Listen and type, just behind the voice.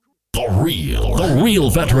The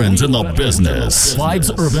real veterans in the business.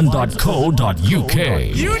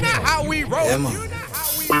 Vibesurban.co.uk. You know how we roll. Yeah, man. You know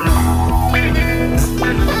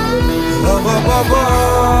how we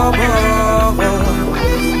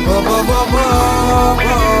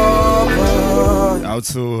Out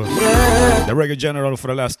to the Reggae General for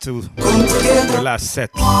the last set.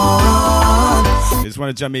 This one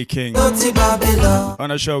is Jamie King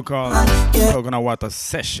on a show called Coconut Water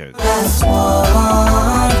Session. Come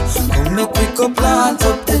make we go plant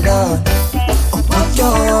up the land. Oh my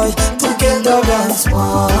God, together as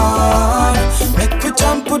one. Make we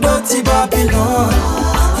jump to dirty Babylon.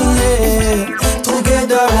 Yeah,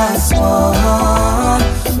 together as one.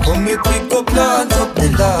 Come make we go plant up the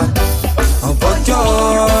land. Oh my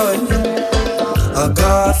God, I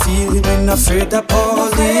got feeling afraid of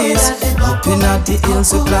police. Up in at the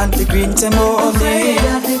hills, we plant the green tamale.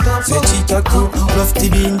 Vegeta group, love to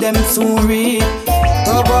be in them soon read.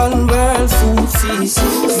 The one world food feast,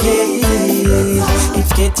 yeah,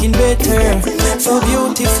 it's getting better, so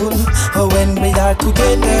beautiful. Oh, when we are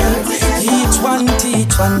together, each one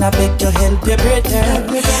teach one. I beg your help, your brother.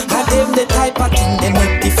 I them the type of thing they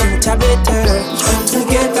make the future better.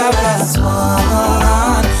 Together as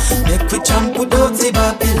one, make we jump without the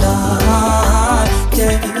Babylon.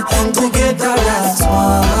 Yeah, together as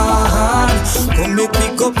one, come make we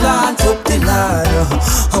go plant up the land.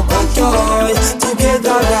 Oh, joy,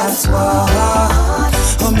 together as one.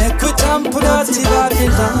 Oh, make we jump without the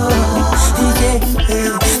Babylon. Yeah,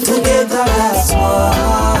 together as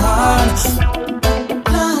one.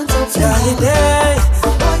 Friday,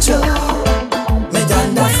 me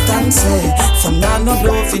understand say from now no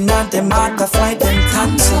loving and them heart to fight them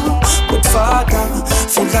cancer. But Father,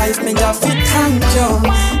 for life me have to thank you.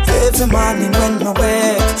 Every morning when I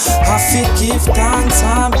wake, I feel give thanks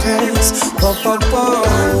and praise.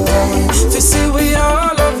 To see we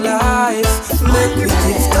all of life, make we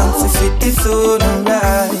give thanks if it is sun and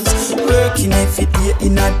rise. Working every day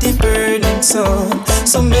in a the burning sun.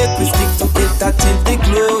 So make we stick together till the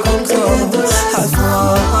glory come. As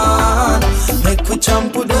one, make we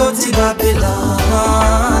jump without the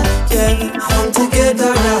Babylon. Yeah,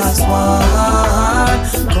 together as one.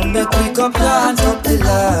 Come make we go plant up the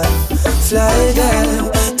land. Fly there,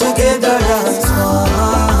 together as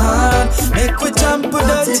one. Make we jump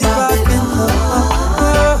without the Babylon.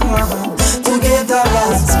 Together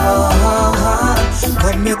as one.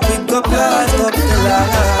 Come make we go plant up the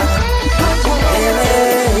land.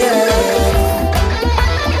 Yeah, yeah.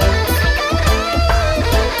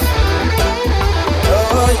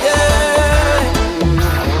 Oh yeah.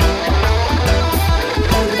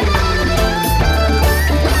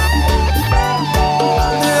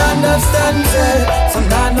 You understand that from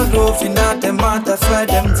now no loving at them heart to fight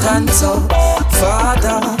them dance up.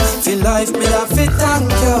 Father, for life me have to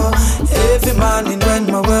thank you. Every morning when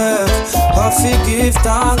my work, I feel give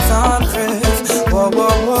thanks and praise. Whoa,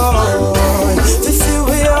 whoa, whoa. To see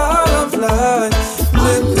we all of life,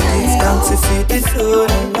 make we give thanks to feed the soul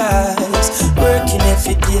and rise. Working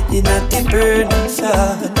every day in a the burning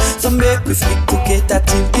sun. So make we stick together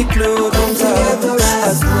till the glory comes out.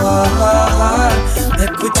 As one,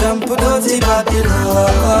 make we jump without the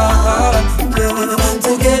Babylon. Yeah,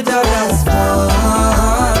 together as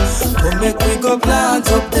one. Come make we go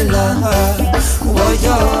plant up the land. Oh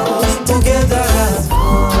yeah, together as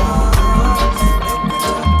one.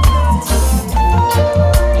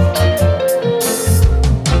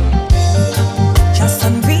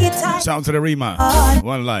 Sound to the Rima.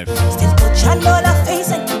 One life. Still touch another face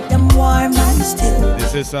and keep them warm and still.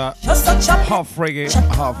 This is a half reggae,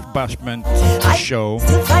 half bashment show.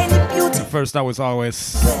 Still find the beauty. First that was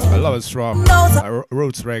always a lowest rock,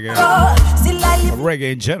 roots reggae,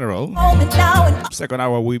 reggae in general. Second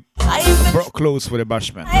hour we brought close with the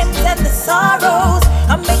bashment. And the sorrows,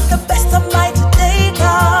 I make the best of my today,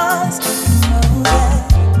 cause you know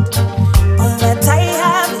that all that I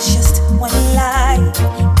have is just one life.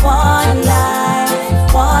 One life,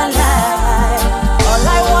 one life. All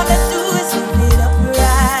I wanna do is live it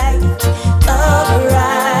upright,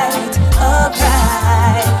 upright,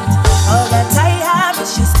 upright. All that I have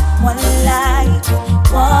is just one life,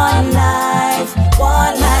 one life,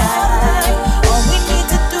 one life. All we need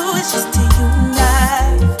to do is just to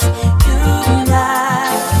unite,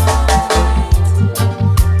 unite.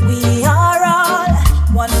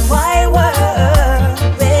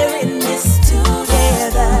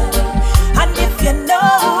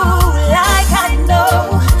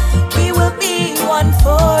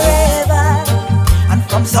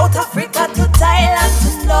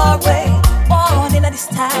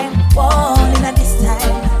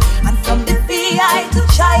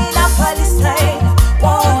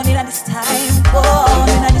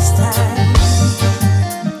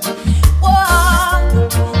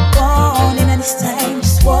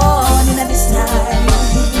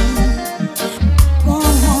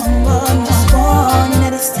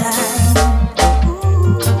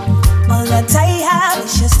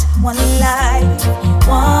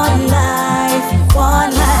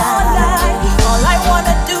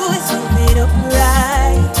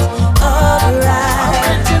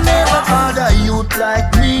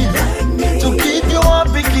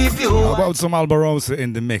 About some Alborosa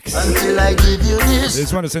in the mix. Until I give you this.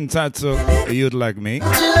 This one is entitled You'd Like Me.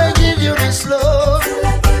 Until I give you this love.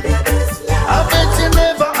 I bet you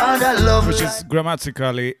never had a love. Which is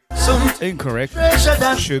grammatically incorrect.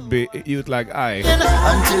 Should be You'd Like I.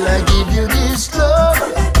 Until I give you this love.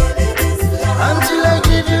 Until I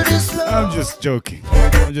give you this love. I'm just joking.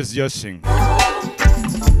 I'm just joshing.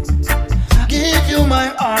 Give you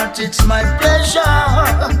my heart, it's my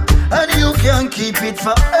pleasure. And you can keep it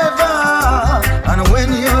forever. And when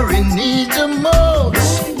you're in need the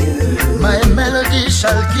most, my melody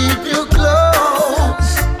shall keep you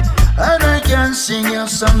close. And I can sing you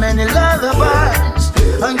so many lullabies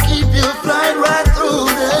and keep you flying right through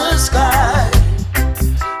the sky.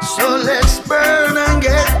 So let's burn and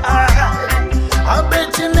get high. I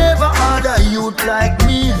bet you never had a youth like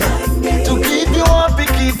me to keep you happy,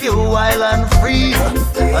 keep you wild and free.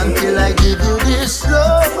 Until I give you this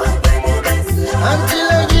love. Until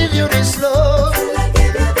I give you this love. I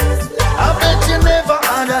bet you never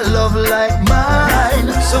had a love like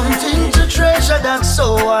mine. Something to treasure that's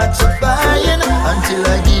so hard to find. Until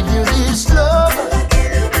I give you this love.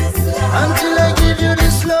 Until I give you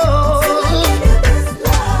this love.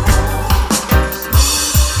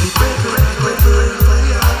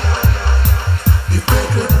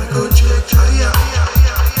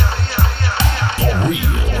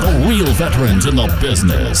 The real veterans in the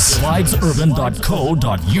business.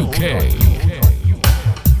 Vibesurban.co.uk.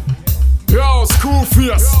 Yo, school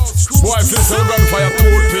face. Boy, feel so run for your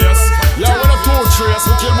toothpaste. Yeah, when a tooth trace,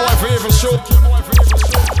 we kill boy for even show.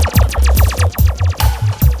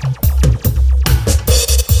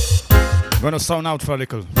 Gonna sound out for a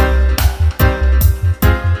little.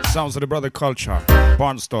 Sounds of the brother Culture,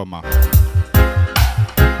 Barnstormer.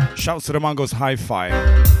 Shouts to the Mangos Hi-Fi.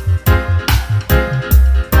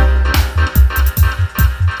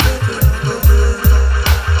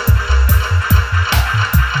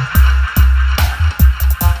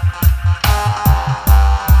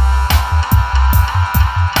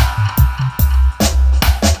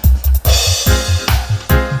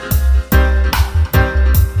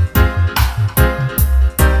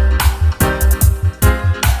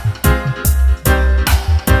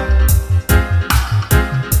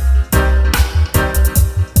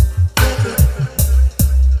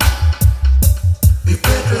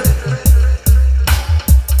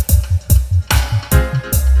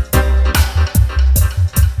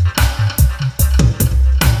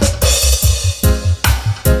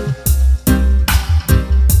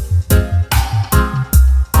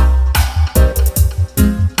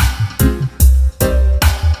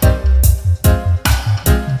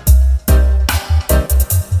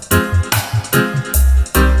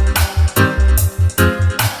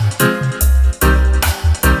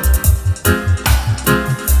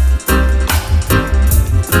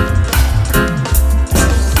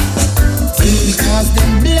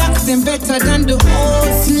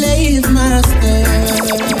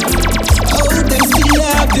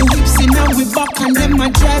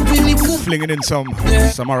 Flinging in some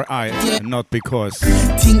RI, not because.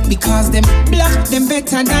 Think because them black them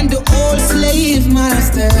better than the old slave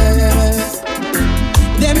masters.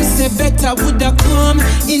 Them say better woulda come,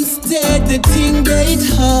 instead the thing get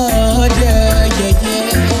harder,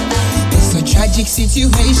 It's a tragic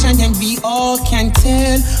situation and we all can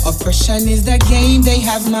tell. Oppression is the game they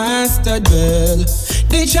have mastered well.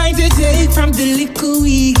 They try to take from the liquor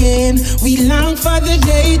we gain. We long for the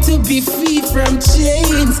day to be free from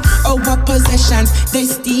chains. Our possessions they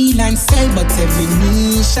steal and sell, but every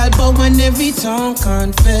knee shall bow and every tongue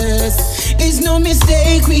confess. It's no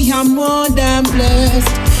mistake, we are more than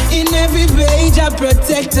blessed. In every rage I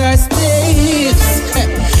protect our states.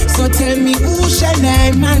 So tell me who shall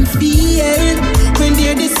I man fear? When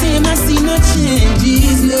they're the same I see no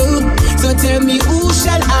changes, no. So tell me who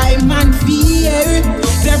shall I man fear?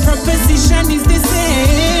 Their proposition is the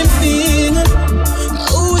same thing.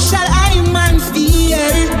 Who shall I man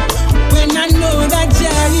fear? When I know that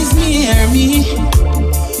Jah is near me,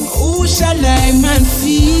 who shall I man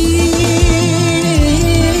fear?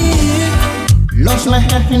 Lost my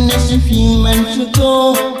happiness a few months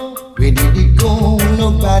ago. Where did it go?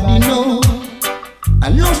 Nobody know. I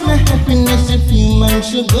lost my happiness a few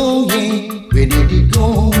months ago, Where did it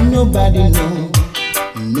go? Nobody know.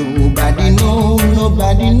 Nobody know,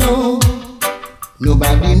 nobody know.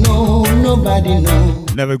 Nobody know, nobody know.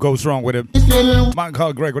 Never goes wrong with him. Man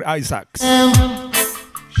called Gregory Isaacs.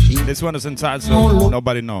 This one is entitled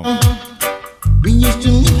Nobody Know. We used to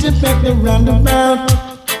meet up at the roundabout.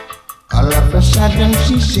 All of a sudden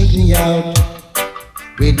she's shaking out.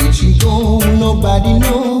 Where did she go? Nobody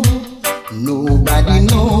know. Nobody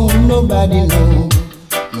know, nobody know.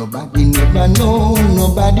 Nobody never know,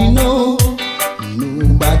 nobody know.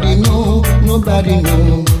 Nobody know, nobody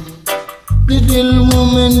know. This little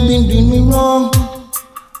woman been doing me wrong,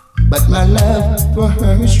 but my love for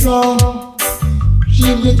her is strong.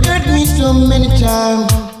 She been hurt me so many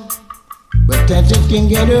times, but I just can't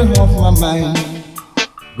get her off my mind.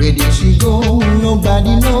 Where did she go?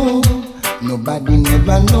 Nobody know. Nobody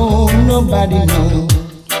never know. Nobody know.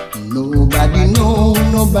 Nobody know.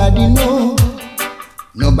 Nobody know.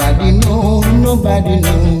 Nobody know. Nobody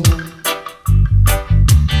know.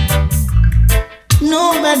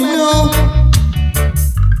 Nobody know.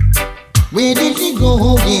 Where did she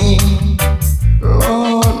go again?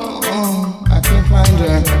 Oh no, I can't find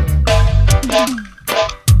her.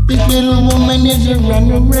 This little woman is a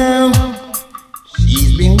running around.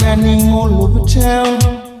 She's been running all over town.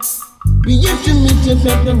 We used to meet up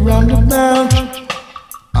at the roundabout.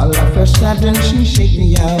 All of a sudden she shake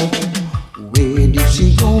me out. Where did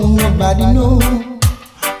she go? Nobody know.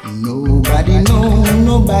 Nobody know.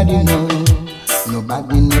 Nobody know.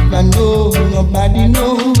 Nobody never know. Nobody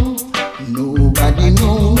know. Nobody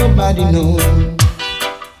know. Nobody know.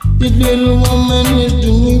 This little woman is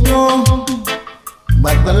doing me wrong,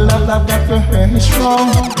 but the love I've got for her is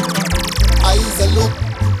strong. Eyes a look,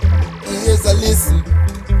 ears a listen,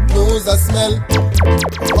 nose a smell.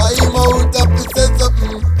 Why mouth up to say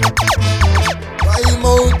something? Why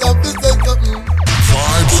mouth up to say something?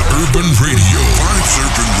 Vibes Urban Radio. Vibes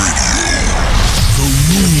Urban Radio. The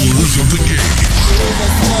rulers of the game. Nose a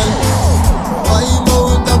smell. Why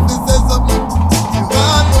mouth up to say something? You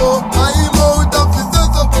can't know. Why mouth up to say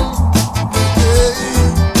something? Hey,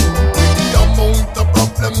 the amount of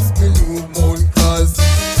problems we know won't cause.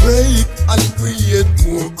 Break and create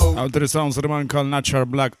more. Out to the sounds of the man called Natural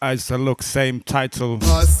Black Eyes to Look, same title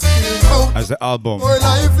as the album.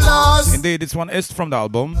 Indeed, this one is from the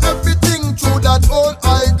album. Everything through that old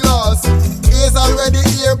eyeglass is already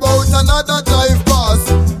here about another drive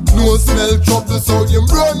pass. No smell trouble, so you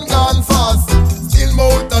run gone fast. Still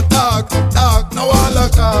mouth attack, talk, now all a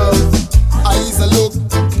call. Eyes a look,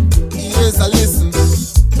 ears a listen,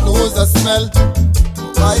 nose a smell.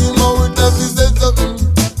 My mouth up is say something.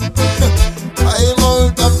 My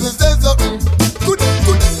mouth up is say something. Good.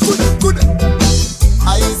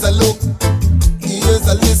 Eyes a look, ears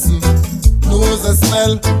a listen, nose a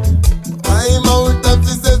smell. My mouth up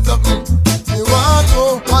is say something. You want to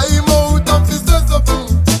know my mouth up is say something.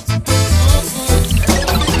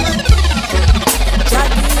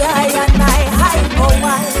 Jackie, I and I hypo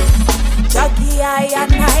one. Jackie, I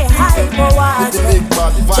and I hypo one. The big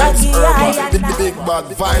bad vibes Jackie, urban. The big bad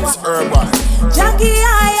vibes urban. Jackie, I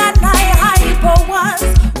and I hypo one.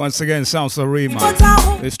 Once again, sounds so Rima.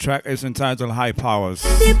 This track is entitled High Powers.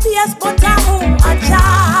 DPS but who a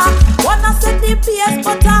ja. Wanna set DPS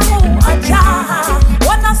but who a ja.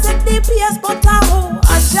 Wanna set DPS but who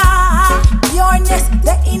a ja. Pureness,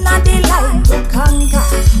 the inner the light to conquer.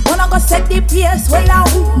 Wanna go set DPS well a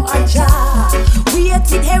who a ja.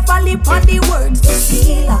 Waited heavily upon the words the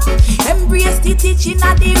sealer. Embrace the teaching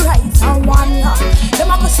of the rights and one love. Them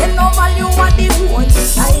a go send no value of the whole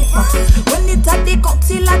cipher. When it at the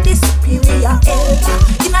cocktail of the superior elder.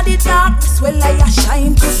 Inna the darkness well I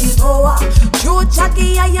shine to the power. True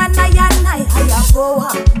Jaggy I and I higher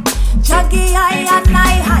power. Jaggy I and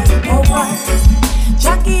I high power.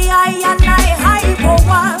 Jaggy I and I high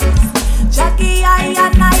power. Jaggy I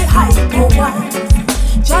and I high power.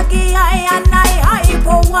 Jaggy I and I high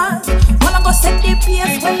power. Wanna go set the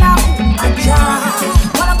pace well a jar.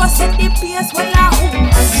 Wanna go set the pace well a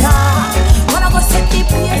jar. Wanna go set the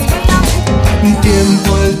pace well a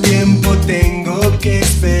Tiempo, el tiempo tengo que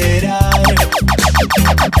esperar.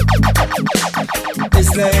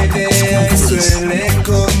 Es la idea y suele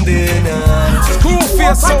condenar.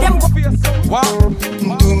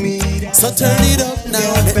 So turn it up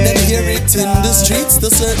now, let them hear it in the streets. To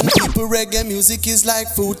certain people, reggae music is like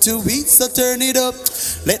food to eat. So turn it up,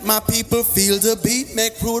 let my people feel the beat.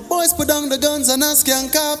 Make rude boys put down the guns and ask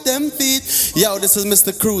and off them feet. Yo, this is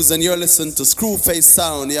Mr. Cruz and you're listening to Screwface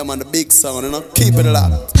Sound. Yeah, man, the big sound, you know, keep it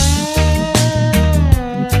locked.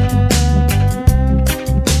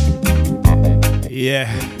 Yeah,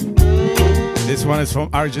 this one is from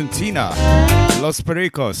Argentina. Los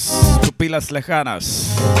Pericos, Pupilas Lejanas.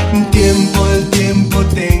 Tiempo, el tiempo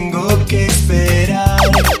tengo que esperar.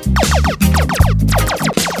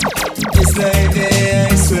 Es la idea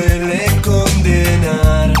y suele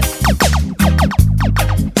condenar.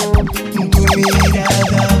 Tu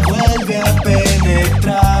mirada vuelve a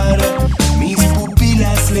penetrar mis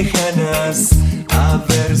pupilas lejanas. A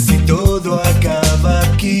ver si todo acaba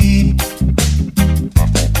aquí.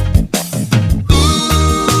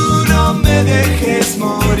 No me dejes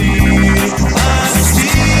morir.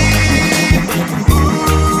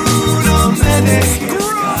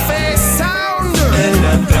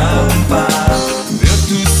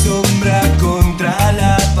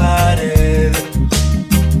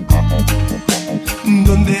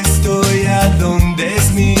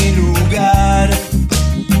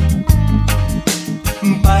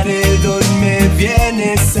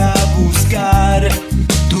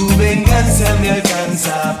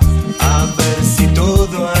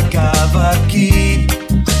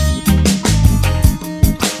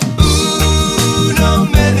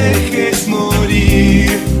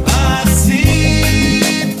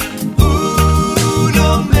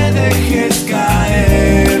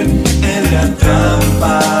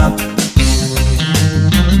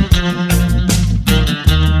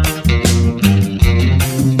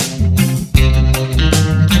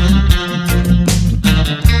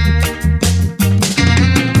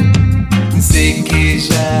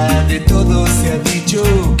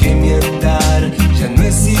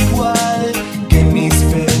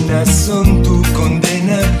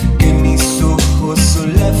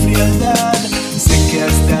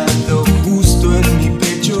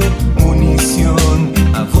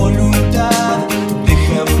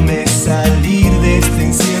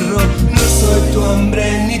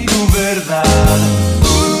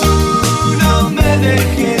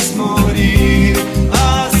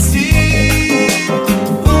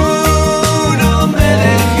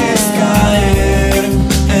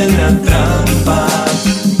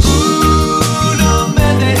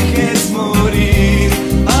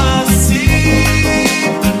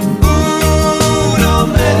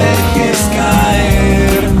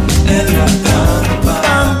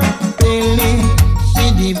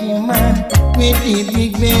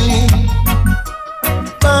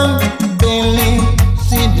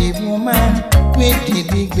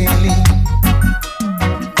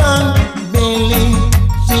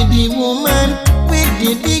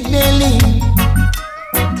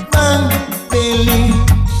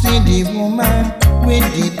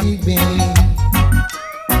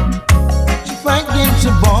 fight against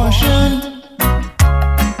abortion.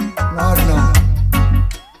 Lord, no.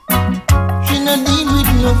 She not deal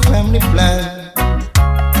with no family plan.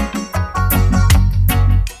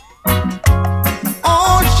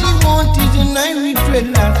 All she want is an Irish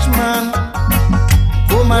dreadlocks man.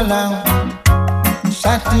 Come along,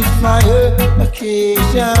 satisfy her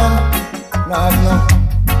occasion. Lord, no.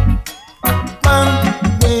 Man,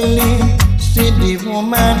 belly, see the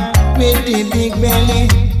woman with the big belly.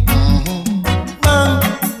 Man,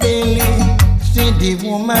 belly, see the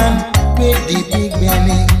woman with the big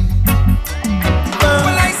belly.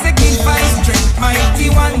 Well, I say give by strength, mighty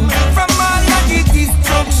one, from all of the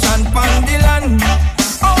destruction upon the land.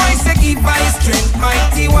 Oh, I say give by strength,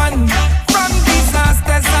 mighty one, from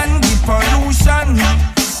disasters and the pollution.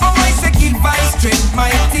 Oh, I say give by strength,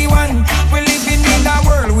 mighty one. We're living in a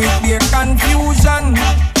world with their confusion.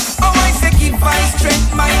 Oh, I say give by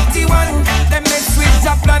strength, mighty one. Them mess with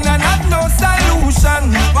your plan and have no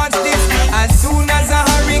solution. Watch this, as soon as a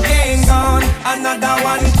hurricane gone, another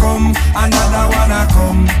one come, another one a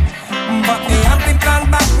come. But they have to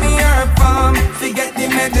plant back the herb farm to get the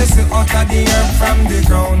medicine out of the herb from the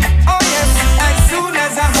ground. Oh yes, as soon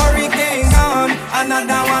as a hurricane gone,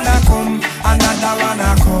 another one a come, another one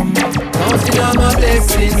a come. Counting all my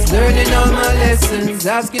blessings, learning all my lessons,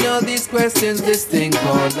 asking all these questions, this thing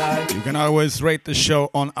called life. You can always rate the show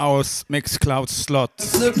on our Mixcloud slot.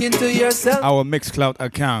 Look into yourself. Our Mixcloud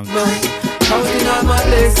account. Counting all my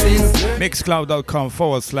blessings. Mixcloud.com/.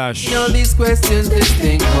 All these questions, this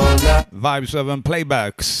thing called life. Vibes 7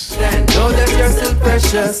 playbacks. Then know that you're still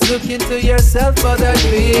precious. Look into yourself for that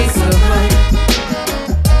peace of mind.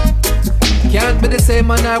 Can't be the same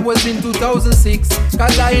man I was in 2006.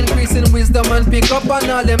 Cause I increase in wisdom and pick up on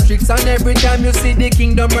all them tricks. And every time you see the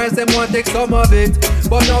kingdom rise, them want take some of it.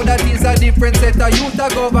 But now that is a different set of youth to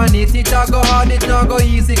govern it. It a go hard, it not go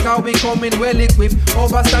easy. Cause we coming well equipped.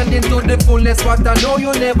 Overstanding to the fullness. What I know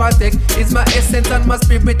you never take is my essence and my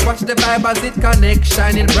spirit. Watch the vibe as it connect.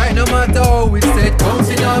 Shining bright no matter how it's set.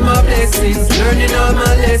 Counting all my blessings, learning all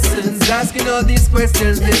my lessons, asking all these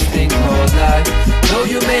questions, this thing called life. Though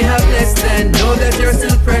you may have less than, know that you're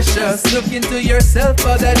still precious. Look into yourself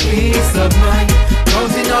for that peace of mind.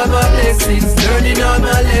 Counting all my blessings, learning all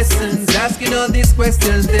my lessons, asking all these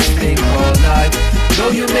questions, this thing called life. Though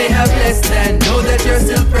you may have less than, know that you're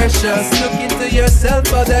still precious. Look into yourself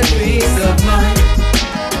for that peace of mind.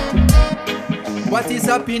 What is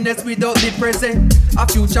happiness without the present? A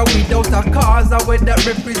future without a cause, a way that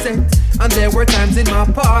represent. And there were times in my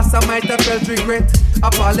past I might have felt regret.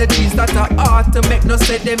 Apologies that I ought to make no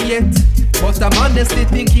say them yet. But I'm honestly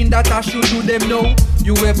thinking that I should do them now.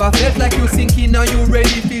 You ever felt like you sinking and you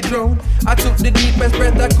ready to drown? I took the deepest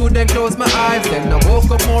breath I could and closed my eyes. Then I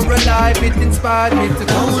woke up more alive, it inspired me to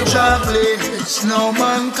go. No chocolate, no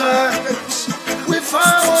man curse. We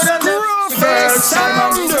found a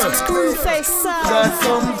Screwface sound. Got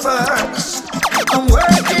some first. I'm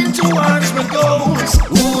working towards my goals.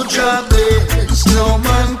 Who chocolate, no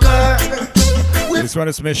man curse. This one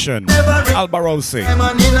is Mission. Albarosi.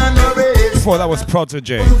 Before that was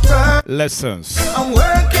Protege. Lessons. I'm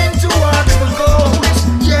working towards my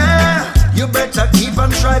goals. Yeah. You better keep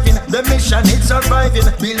on striving. The mission is surviving.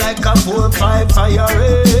 Be like a 4-5 fire.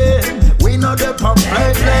 We know the pump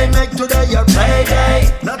play. Make today your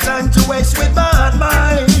payday. No time to waste with bad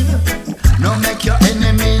mind. No make your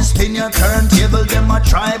enemies spin your turntable. Them a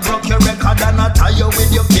try broke your record and a tie you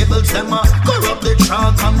with your cables. Them a corrupt the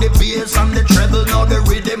track on the bass and the treble. Now the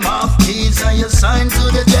rhythm of keys and you sign to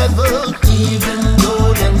the devil. Even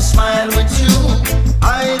though them smile with you,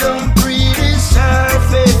 I don't breathe the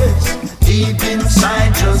surface. Deep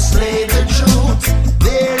inside just lay the truth.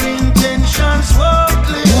 Their intentions were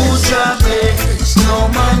clear. Who's your place? No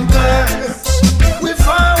man curse. We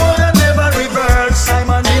forward and never reverse.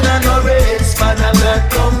 Simon in a no race, but I let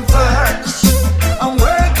come first. I'm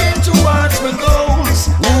working towards my goals.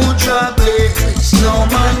 Who's your place? No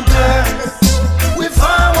man curse. We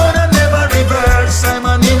forward and never reverse.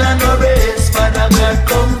 Simon in a no race, but I let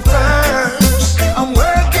come first. I'm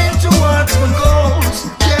working towards my goals.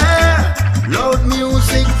 Loud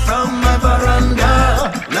music from my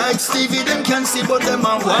veranda. Like Stevie, them can see, but them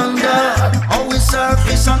a wonder. How we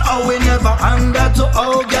surface and how we never under. To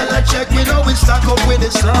all girl I check, we know we stack up with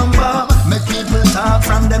the slumber. Make people talk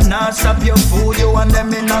from them, not stop your food. You and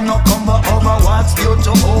them in a no combo over what's due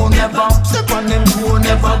to who never. Step on them who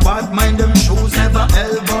never bad mind them shoes. Never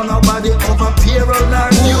elbow nobody over payroll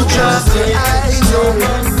or future.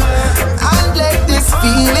 And let this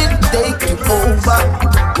feeling take you over.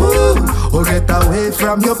 Go get away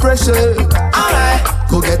from your pressure. Alright.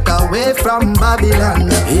 Go get away from Babylon.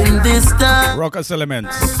 In this time, Rockers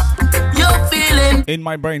Elements. You feel In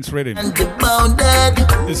my brain's rhythm.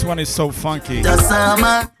 This one is so funky.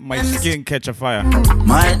 My skin catch a fire.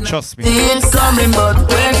 Trust me.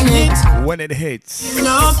 When it hits.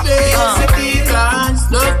 No place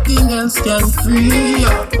because nothing else can free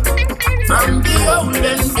up from the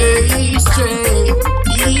olden days straight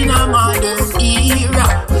in a modern era.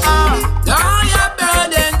 Down your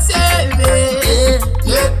burdens heavy,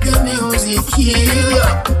 let the music heal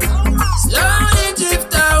up. Slowly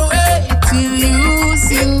drift away till you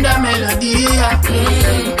sing the melody.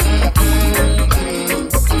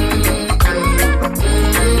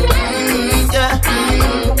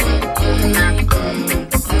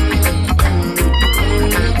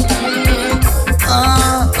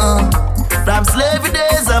 From slavery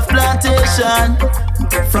days of plantation,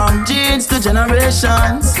 from genes to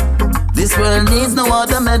generations, this world needs no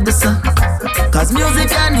other medicine, cause music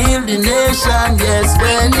can heal the nation. Yes,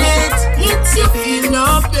 when it hits you feel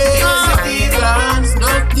no pain, because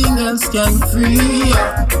nothing else can free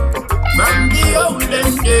up from the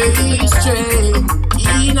olden days straight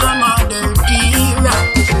in a modern era.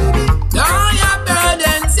 Down your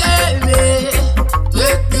burdens heavy,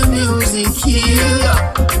 let the music heal up.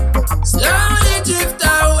 Slowly drift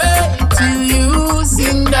away till you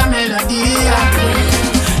sing the melody.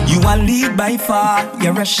 You are lead by far,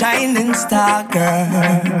 you're a shining star, girl.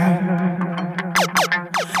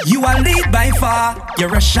 You are lead by far,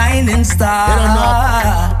 you're a shining star.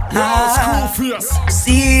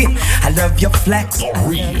 See, I love your flex.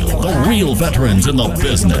 The real veterans in the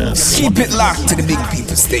business. Keep it locked to the big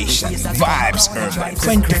people station. Vibes Urban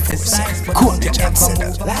 24/7. Cool to Johnson.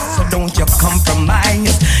 So don't you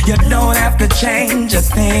compromise. You don't have to change a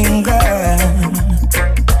thing, girl.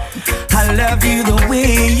 I love you the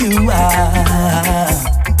way you are.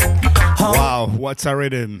 Wow, what's a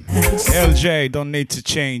rhythm? LJ, don't need to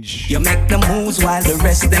change. You make the moves while the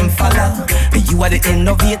rest them follow. You are the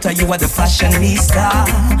innovator, you are the fashionista.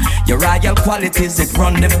 Your royal qualities, it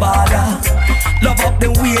run the border. Love up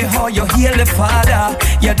the way how you heal the father.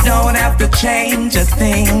 You don't have to change a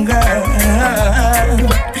thing, girl.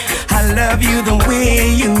 I love you the way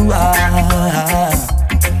you are.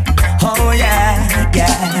 Oh yeah,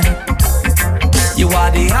 yeah. You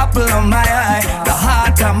are the apple of my eye, the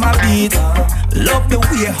heart of my beat. Love the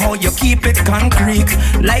way how you keep it concrete.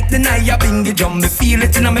 Like the night you bingy drum, me feel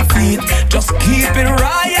it in my feet. Just keep it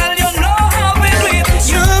royal, you know how we do it.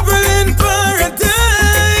 Trouble in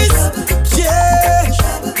paradise, yeah,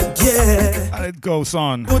 yeah. And it goes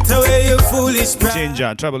on. Put away your foolish pride.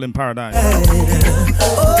 Ginger, Trouble in Paradise.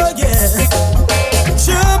 Oh yeah.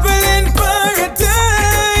 Trouble in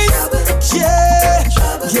paradise, yeah,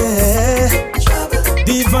 yeah.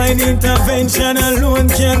 Divine intervention alone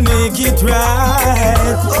can make it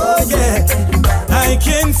right. Oh yeah, I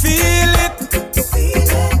can feel it.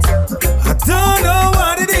 I don't know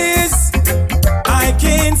what it is. I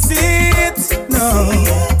can't see it. No,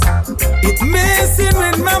 it's messing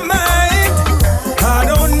with my mind. I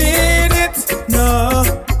don't need it. No,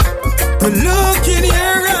 but look in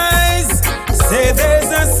your eyes. Say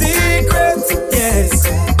there's a secret. Yes,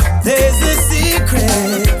 there's a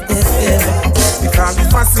secret. Yeah. Because we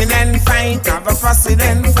fussing and fight, have a fussing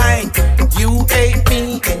and fight. You hate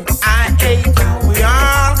me and I hate you. We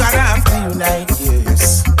all gotta have to unite,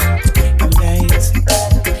 yes. Unite,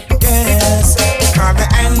 yes. Because the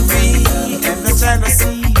envy and the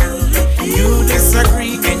jealousy. You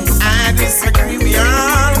disagree and I disagree. We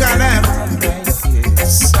all gotta have to unite,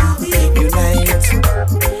 yes. Unite,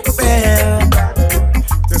 well,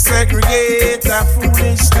 to segregate our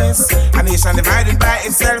foolishness. A nation divided by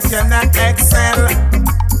itself cannot excel.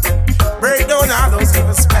 Break down all those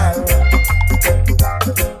evil spells.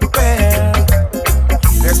 Well,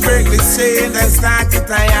 let's break this chain and start to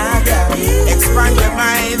tire. Expand your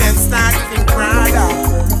mind and start to think broader.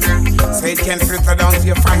 So it can filter down to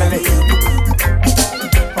your family.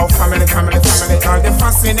 Oh, family, family, family. All the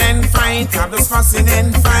fussing and fight, all this fussing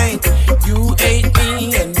and fight. You hate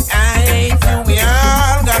me and I hate you. We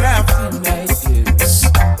all gotta have to unite, yes.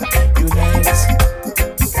 Unite.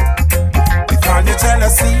 With all the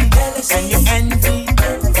jealousy and your envy.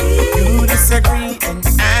 You disagree and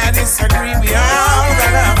I disagree. We all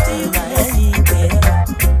gotta have to unite.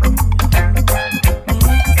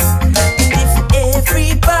 If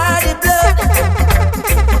everybody blood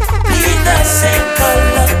be the same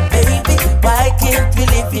color, baby, why can't we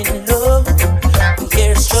live in love?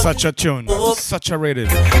 Such a tune, such a rhythm.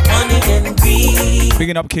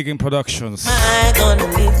 Bigging up Kicking Productions. I gonna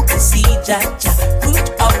live to see Jaja fruit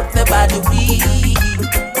of the body weed.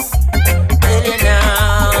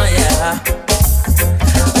 Now, yeah.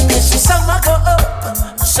 Summer go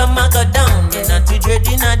up, some a go down. You're not too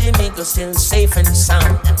dreading at the middle, still safe and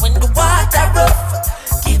sound. And when the water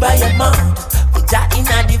rough, keep by your mouth. Put that in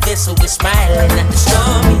the vessel, we smiling at the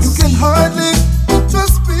storm. You can hardly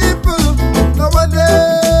trust people nowadays.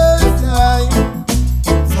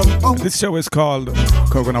 This show is called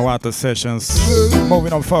Coconut Water Sessions.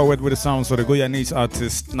 Moving on forward with the sounds of the Guyanese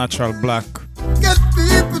artist Natural Black.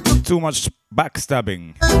 Too much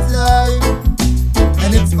backstabbing.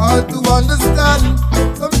 And it's hard to understand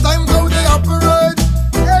sometimes how they operate.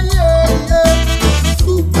 Yeah.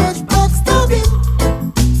 Too much backstabbing.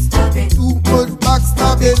 Too much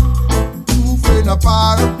backstabbing. Two friends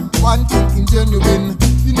apart, one thinking genuine.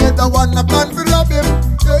 You need the one a plan for rob him.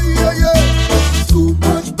 Yeah. Too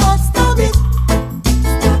much backstabbing.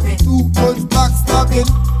 Too much backstabbing.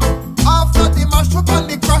 After the mash up and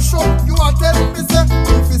the crash up, you are telling me say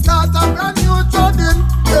if you start a brand new journey,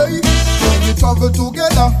 hey, when we travel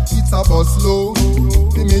together, it's a bus load.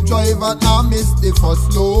 See me drive and I miss the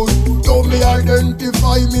first load. Don't me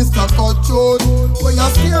identify Mr. Cutthroat. When you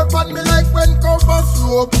stare upon me like when cover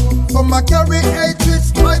slope. From a carry 8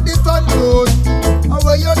 twitch by the ton load. And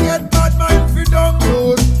where you get bad mind fi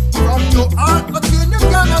download. From your heart, but you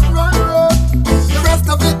cannot run road. The rest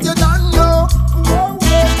of it you don't know.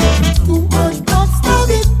 Too much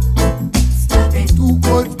backstabbing. Too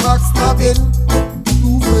much backstabbing.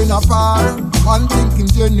 Two friends apart. One thinking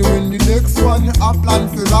genuine. The next one a plan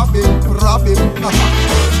for rob him.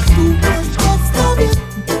 Too much backstabbing.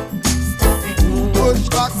 Too much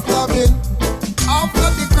backstabbing. After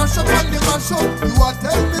the crash up and the mash up, you are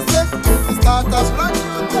telling me say you start a brand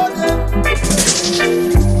new journey.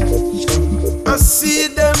 I see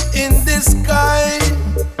them in the sky.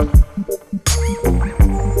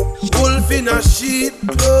 Wolf in a sheep,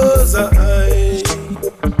 close her eye.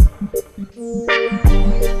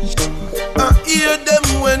 I hear them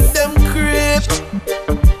when them creep.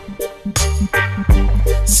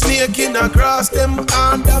 Snake in a grass, them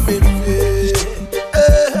under me feet.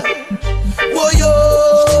 Whoa yo,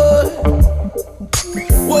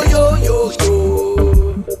 whoa yo yo yo,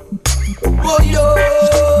 whoa yo,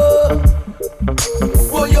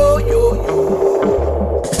 whoa yo yo yo.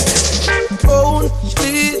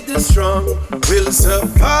 Only the strong will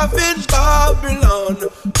survive in Babylon.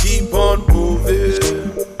 Keep on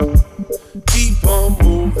moving, keep on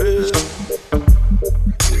moving.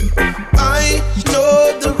 I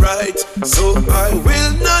know the right, so I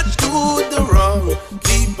will not do the wrong.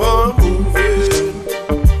 Keep on moving,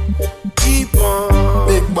 keep on.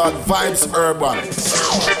 Big bad vibes urban.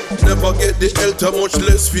 Never get the health, much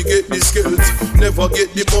less we get the skills. Never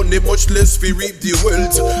get the money, much less we reap the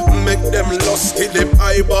wealth. Make them lost till them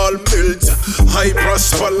eyeball melt. I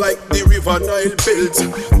prosper like the river Nile built.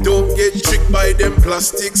 Don't get tricked by them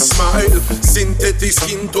plastic smile. Synthetic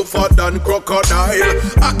skin tougher than crocodile.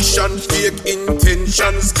 Action fake,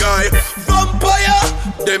 intentions guy. Vampire,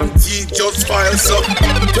 them teeth just files up.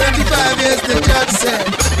 25 years the judge said,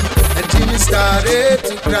 and Jimmy started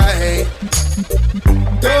to cry.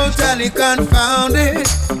 Totally confounded,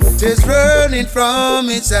 tears running from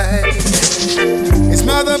his eyes. His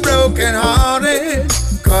mother broken hearted,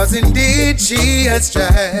 cause indeed she has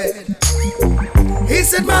tried. He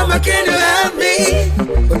said, Mama, can you help me?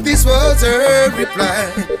 But this was her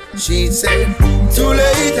reply. She said, too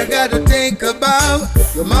late, I gotta think about.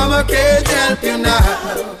 Your mama can't help you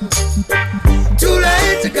now. Too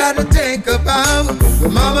late, I gotta think about.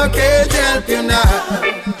 Your mama can't help you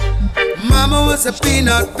now. Mama was a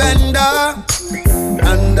peanut vendor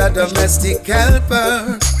and a domestic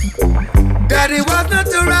helper. Daddy was not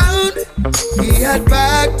around, he had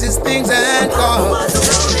packed his things and gone.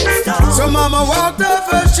 So Mama walked off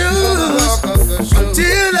her shoes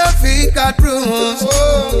until her feet got bruised.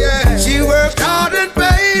 She worked hard and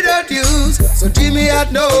paid her dues, so Jimmy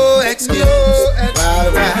had no excuse.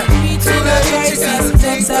 To the crisis,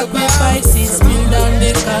 them sacrifices build on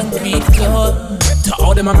the concrete floor. To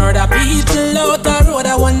all them a murder people out the road,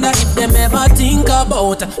 I wonder if them ever think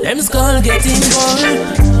about them skull getting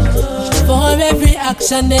cold. For every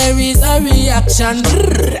action there is a reaction.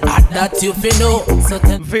 At that you feel know. So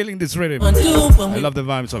feeling this rhythm. I love the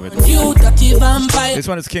vibes of it. This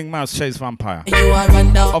one is King Mouse Chase Vampire. You are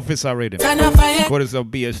under Officer Rhythm. What is the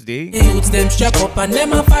BSD? Youths them strap up and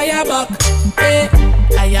them a fire back. Hey,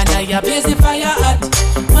 I and I a busy fire at.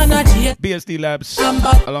 BSD Labs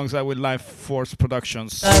alongside with Life Force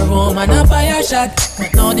Productions. A room and a fire shot.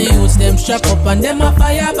 But now the youths them strap up and them a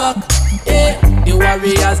fire back. Hey, the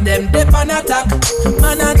warriors them dip and attack.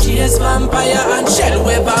 Man a chase vampire and shell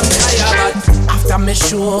with vampire bat. After me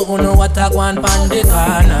show, who know what I want on the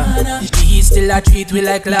corner. He still a treat we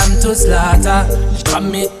like lamb to slaughter.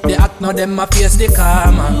 Commit the act, now them a face the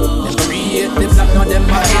karma. Them create the black, now them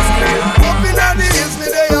a face the karma. Up inna the hills, me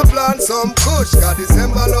they a plant some kush. Got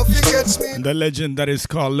December love you catch me. The legend that is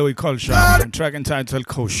called Louis Culture, track entitled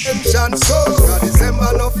Kush. Got December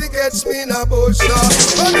love you catch me in a bush.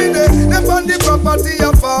 Holiday, them on the property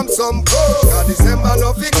a farm some kush. Got December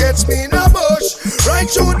love you catch me in a bush. Right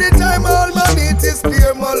through the time all my need is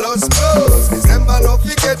clear, my lost clothes. December love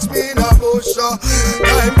you catch me in a bush.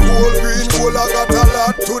 Time cool, green cool, I got a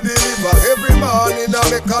lot to deliver. Every morning I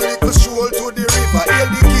make a little stroll to the river. Hail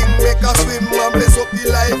the king, make a swim and bless up the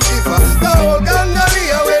life giver. The whole gang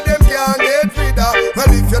where them can't get rid of.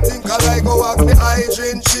 Well, if you think I like, go ask me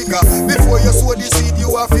hygiene chica. Before you sow the seed,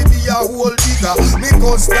 you have to be a whole digger. Me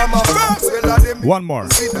customer first, well, them. One more,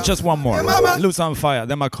 just one more. Loose on fire,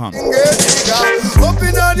 then I come. Up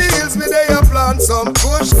in the hills, me they a plant some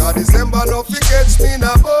kush. Cause December no fi catch me in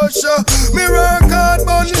a bush. Me work hard,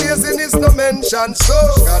 but laziness no mention so.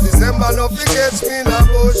 Cause December no fi catch me in a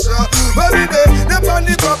bush. Well, me they on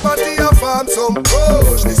the property a farm some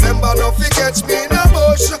kush. December no fi catch me in a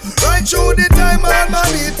bush. Right through the time all my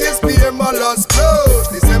need is beer, my lost clothes.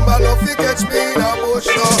 December no fi catch me in a bush.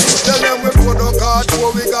 Tell them we product hard,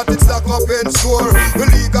 we got it stack up in store. We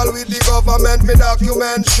legal with the government, me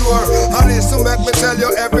document sure. And it's to make me tell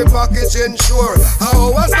you every package insure.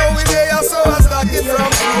 How was no we there, so I stack it from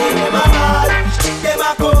them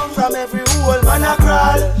a come from every hole, man a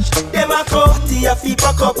crawl. Them a come to your feet,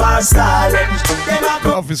 pack up our style.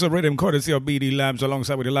 Officer Rhythm, courtesy of BD Labs,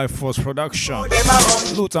 alongside with the Life Force production.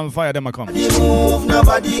 Loot and fire, them a come. Nobody move,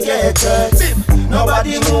 nobody get hurt.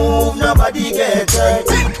 Nobody move, nobody get hurt.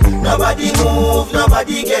 Nobody move,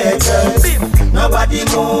 nobody get hurt. Nobody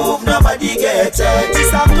move, nobody get hurt.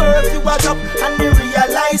 It's a curve you watch up and they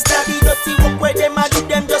realize that the dirty work where them a do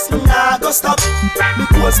them just nah go stop.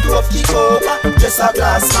 Because to have kick over, just a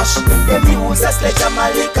glass smash. Them use a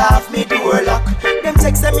sledgehammer lick off me door lock. Them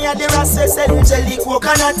text me at the Rasta sell jelly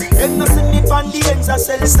coconut. Them no see me on the ends a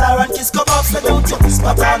sell star and kiss cup off. So don't you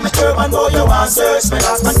spot on my turban boy you want search me.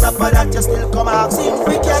 Last on top of that you still come asking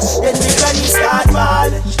for cash. Then the granny start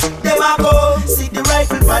ballin'. Them a go see the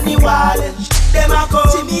rifle on the wall. Them a go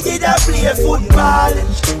see me did a play football.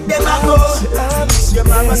 Them a go your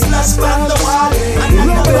mama slash from the wall.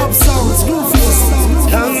 Roll up sounds,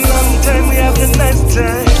 long time we have a nice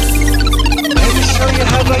time. Let me show you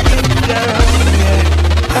how I get down, yeah.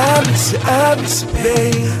 I miss you,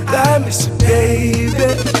 baby, I miss you,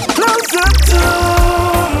 baby. Close up to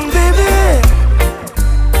baby,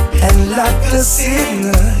 and lock the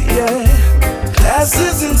signal, yeah.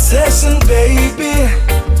 Classes in session, baby.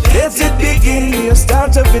 Let it begin, you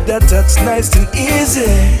start up with that touch, nice and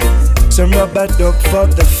easy. Some rubber duck for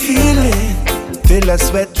the feeling. Feel a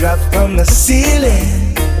sweat drop from the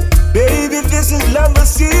ceiling. Baby, this is love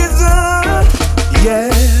season.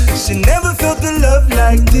 Yeah, she never felt the love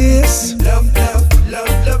like this. Love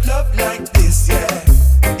like this,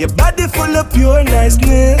 yeah. Your body full of pure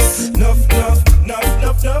niceness. Enough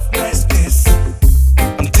niceness.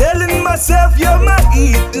 I'm telling myself you're my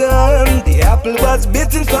Eden. The apple was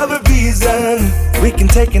bitten for a reason. We can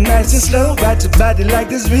take it nice and slow, ride your body like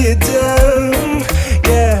this rhythm.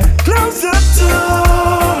 Yeah, close up to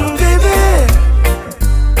baby,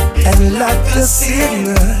 and lock the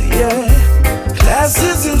signal, yeah.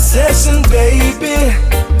 Classes in session, baby.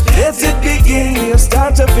 Let it begin. You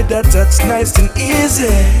start up with that touch, nice and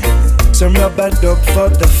easy. Some rubber duck for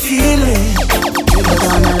the feeling. We're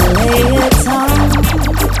gonna lay it on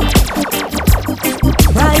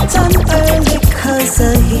right on early, cause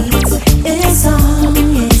the heat is on,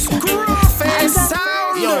 yes.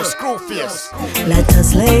 Yo, Screwface. Let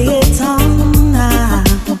us lay it on now.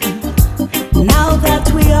 Now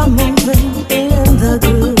that we are moving in the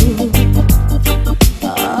groove.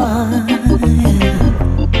 Oh,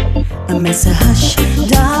 yeah. I miss a hush,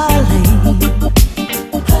 darling.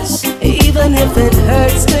 Hush. Even if it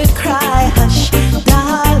hurts to cry, hush,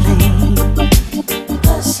 darling.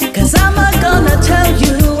 Hush. Cause I'm not gonna tell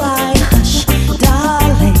you why, hush,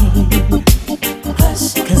 darling.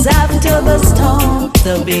 Hush. Cause after the storm,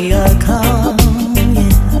 there'll be a calm,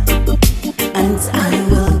 yeah. And I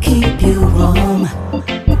will keep you warm,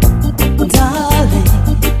 darling.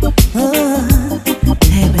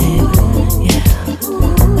 Hey baby, yeah.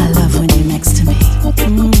 I love when you're next to me.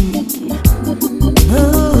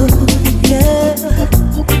 Ooh, yeah,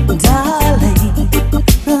 darling.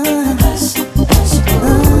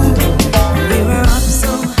 We were up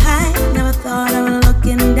so high, never thought of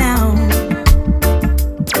looking down.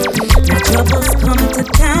 The troubles come to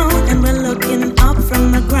town, and we're looking up from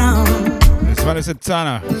the ground. one is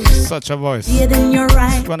Tana, such a voice. Then you're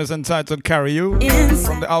right. This one is entitled Carry You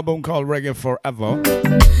from the album called Reggae Forever.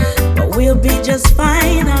 But we'll be just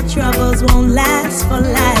fine. Our troubles won't last for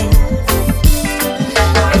life.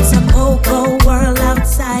 It's a cold, cold world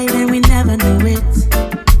outside and we never knew it.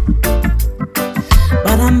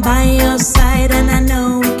 But I'm by your side and I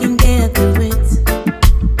know we can get through it.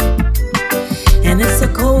 And it's a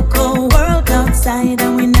cold, cold world outside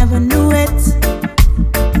and we never knew it.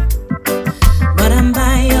 But I'm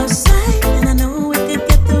by your side and I know we can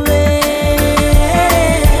get through it.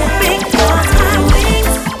 Because my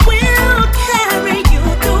wings will carry you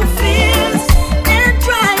through fears and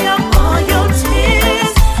dry up all your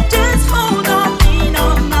tears. Just hold on, lean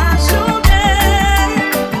on my shoulder.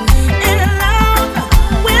 And love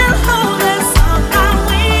will hold us on our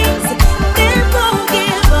wings. Then we'll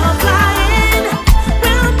give up flying.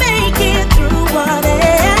 We'll make it through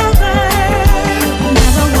whatever.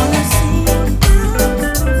 Never wanna see you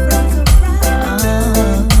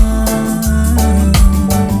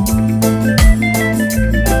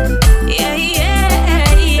yeah,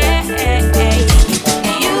 yeah, yeah.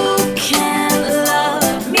 You can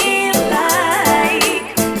love me like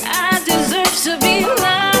I deserve to be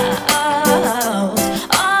loved.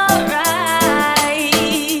 Alright.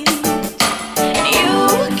 You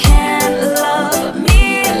can love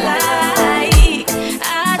me like I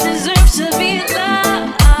deserve to be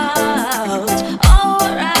loved.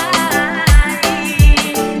 Alright.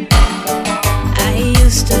 I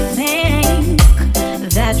used to think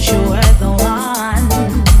that you were the one.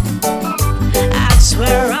 I'd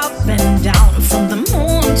swear up and down from the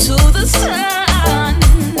moon to the sun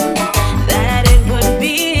that it would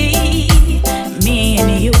be me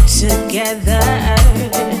and you together.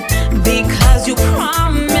 Because you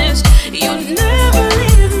promised you'd never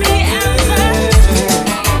leave me ever.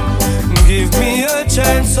 Give me a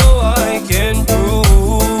chance so I can prove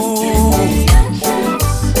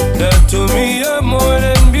that to me you're more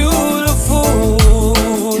than beautiful.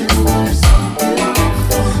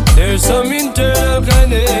 There's some internal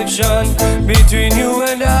connection between you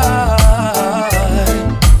and I,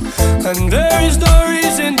 and there is no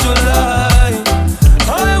reason to lie.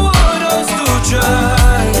 I want us to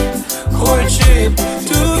try courtship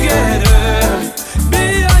together,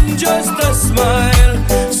 beyond just a smile,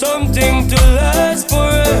 something to last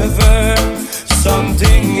forever,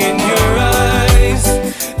 something in your eyes.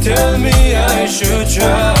 Tell me I should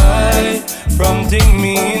try, prompting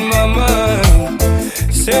me in my mind,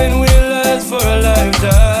 saying we'll last for a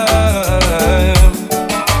lifetime.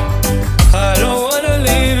 I don't wanna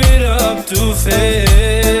leave it up to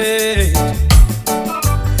fate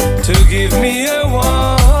to give me a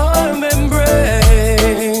warm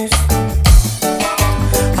embrace.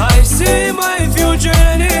 I see my future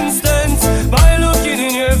in an instant by looking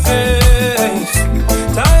in your face.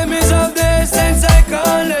 Time is of the essence, I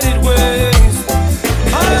can't let it waste.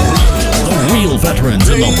 The real veterans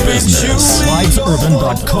in the business.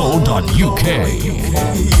 Vibesurban.co.uk.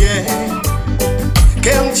 Yeah.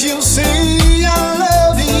 Can't you see I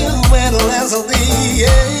love you endlessly?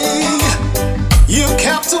 Yeah. You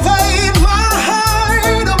captivate my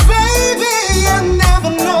heart, oh baby, you never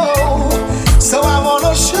know. So I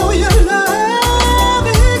wanna show you love,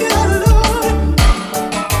 yeah, Lord.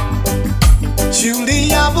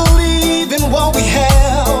 Truly I believe in what we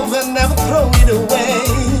have and never throw it away.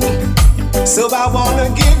 So I wanna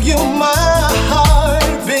give you my heart,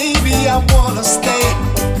 baby, I wanna stay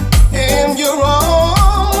in your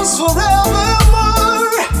arms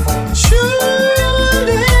forevermore.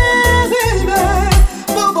 Truly, baby,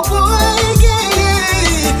 boy,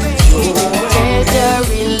 yeah.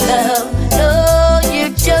 Legendary love, no, you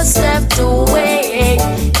just have to wait.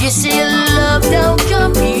 You see, love don't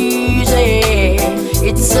come easy.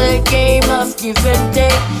 It's a game of give and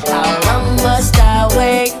take. How long must I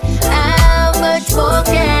wait? How much more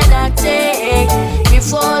can I take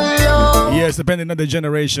before long? Yes, depending on the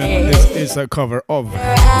generation, this is a cover of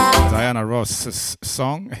Diana Ross's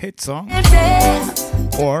song, hit song,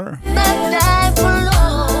 or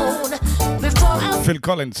Phil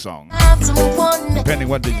Collins' song, depending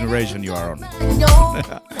what the generation you are on.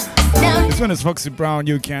 This one is Foxy Brown,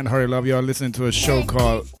 You Can't Hurry Love. You are listening to a show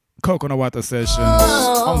called Coconut Water Sessions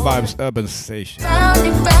on Vibes Urban Station.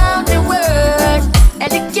 Found the word,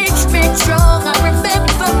 and it keeps me strong. I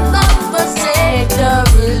remember Mama said, love,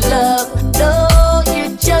 no,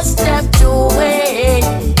 you just have to wait.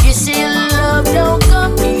 You see, love don't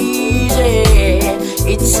come easy.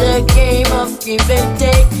 It's a game of give and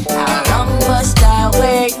take. How long must I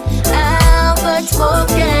wait? How much more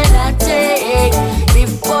can I take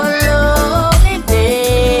before lonely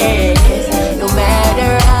days? No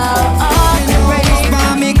matter how hard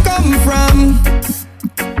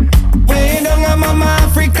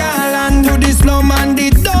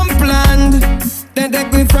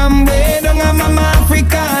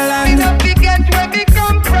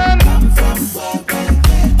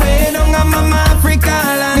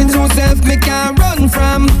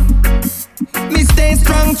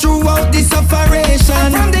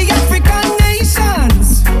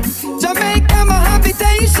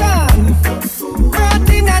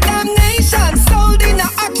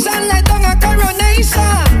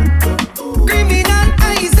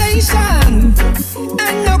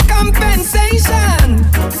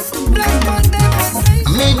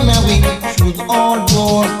my way through the old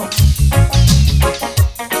door.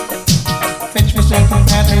 Fetch myself a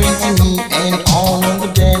batteries in me and all on the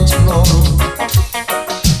dance floor.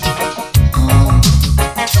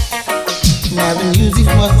 Now the music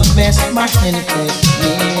was the best my penny taste,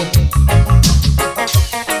 yeah.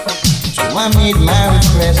 So I made my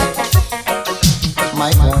request,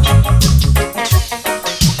 my gosh.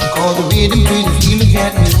 Call the rhythm really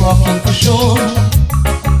got me rocking for sure.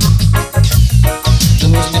 So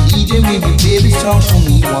Mr. DJ, maybe baby talk for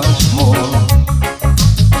me once more.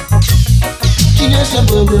 She just a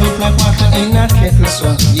bubble up like water in a kettle,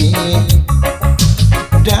 so yeah.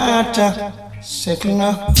 Data, settle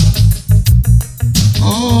now.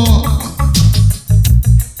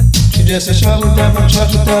 She just a shut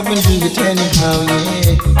it up and do it anyhow,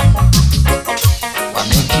 yeah. Why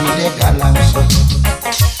make you the gallant, so?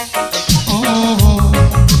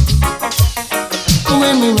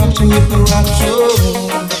 When we rock to you, we rock so.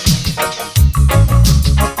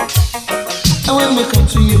 And when we come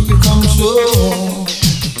to you, we come so.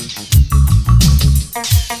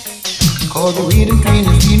 Cause the rhythm train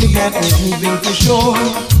is really got me moving for sure.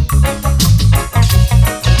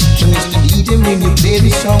 So Mr. DJ, maybe play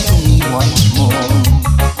this song for me once more.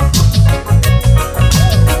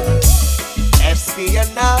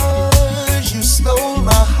 Espionage, you stole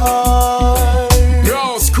my heart.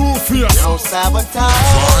 Yo, school fierce. No sabotage.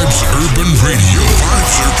 Vibes Urban Radio.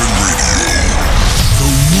 Vibes Urban Radio. The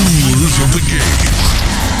rulers of the game.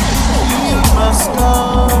 You must go.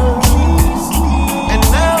 And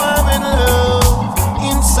now I'm in love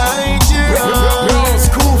inside your arms. Yo,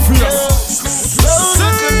 school fierce. Blow the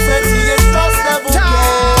confetti and toss the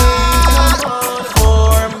bouquet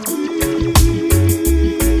for me.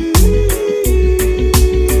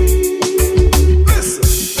 Listen,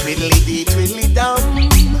 twiddly-dee, twiddly-dum,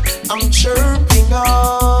 I'm chirping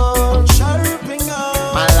on, chirping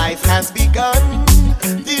on. My life has begun.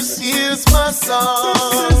 This is my song.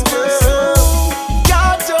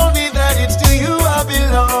 God told me that it's to you I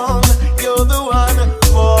belong. You're the one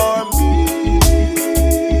for me.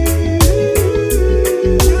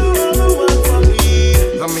 You are the one for me.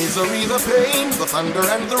 The misery, the pain, the thunder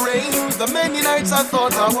and the rain. The many nights I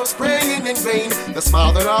thought I was praying in vain. The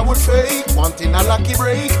smile that I would fake, wanting a lucky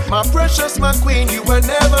break. My precious, my queen, you were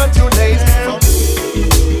never too late for me.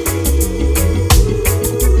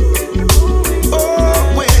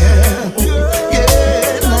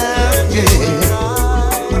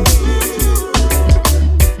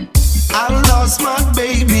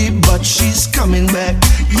 She's coming back,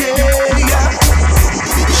 yeah.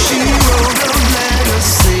 She wrote a letter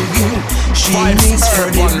saying she needs her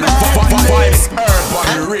Vibes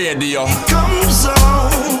Urban Radio. It comes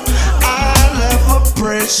on, I love a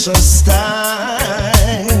precious time.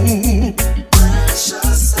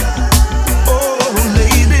 Oh,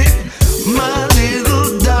 lady, my little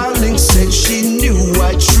darling said she knew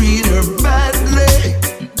I treat her badly.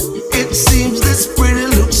 It seems this pretty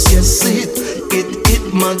looks, yes, it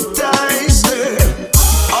hypnotized her.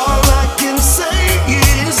 All I can say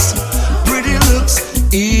is pretty looks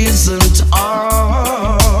isn't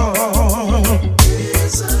all.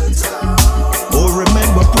 Oh,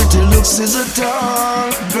 remember, pretty looks is a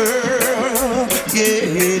dark girl,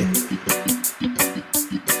 yeah.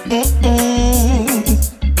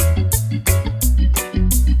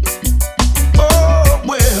 Oh,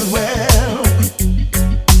 well.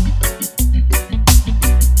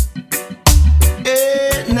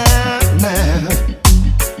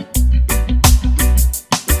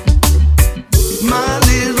 My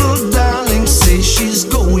little darling says she's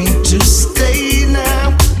going to stay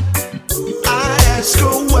now. I asked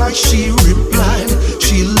her why, she replied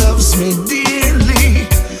she loves me dearly.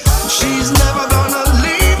 She's never gonna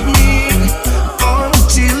leave me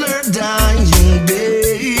until her dying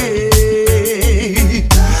day.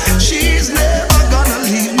 She's never gonna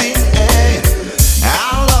leave me.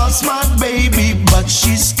 I lost my baby, but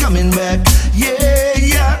she's coming back,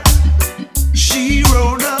 yeah. She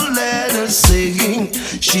wrote a letter saying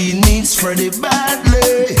she needs Freddie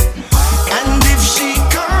badly. And if she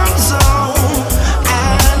comes home,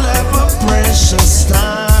 I'll have a precious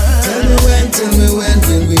time. Tell me when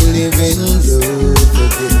we live in love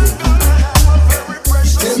again.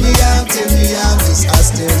 Tell me how this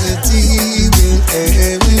hostility will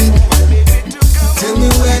end. Tell me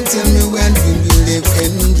when we live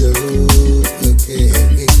in love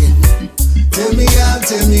again. Tell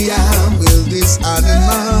me how will this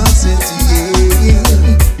animosity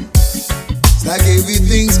end? It's like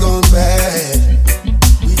everything's gone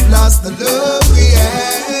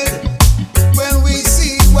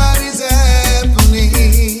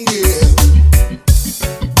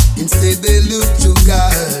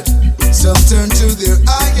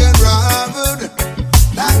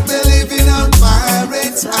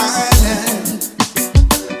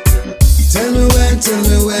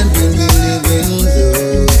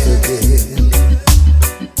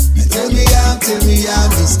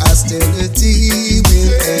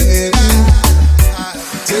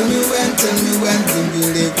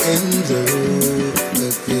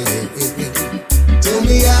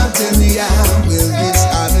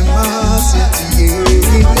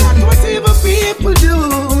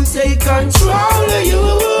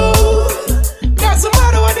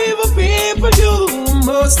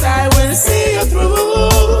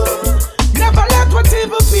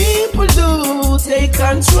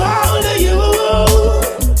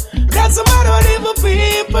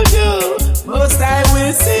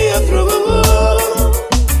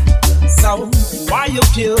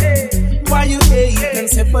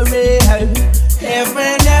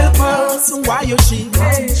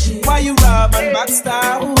rock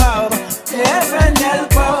star. Wow. Heaven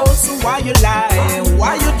help us. Why you lie?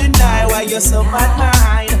 Why you deny? Why you so bad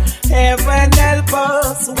mind? Heaven help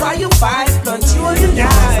us. Why you fight? Don't you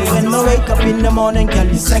deny? When I wake up in the morning, can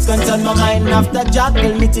you second on my mind after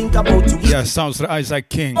juggle me think about you? Yeah, sounds like Isaac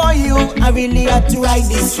King. For you, I really had to write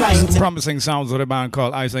this rhyme. Promising sounds of a band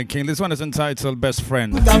called Isaac King. This one is entitled Best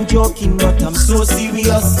Friend. I'm joking, but I'm so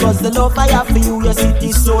serious. Cause the love I have for you, your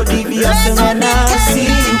city so devious. And when I see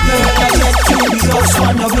you, girl, I get curious.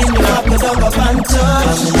 Wanna win the rock of a panther.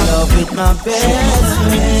 I'm in love with my best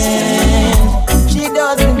friend. She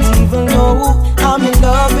doesn't even know I'm in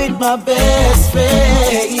love with my best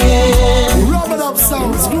friend. Yeah. Rubbing up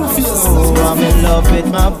sounds, Rufus. Oh, I'm in love with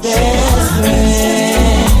my best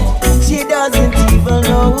friend. She doesn't even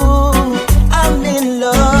know I'm in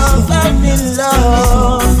love. I'm in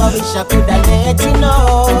love. I wish I could have let you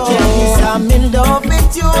know. Yes, I'm in love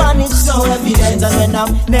with you and it's so evident. And when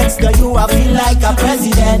I'm next to you, I feel like a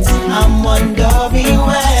president. I'm wondering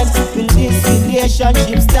when will this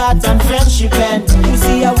relationship start and friendship end? You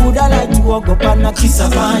see, I would have liked to walk up and a kiss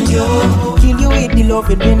upon you. Kill you with the love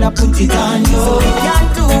and then I put it on you. You can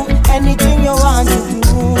do anything you want to do.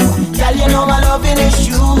 Girl, you know my loving is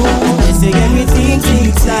true. They say everything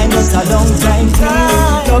takes time, but a long time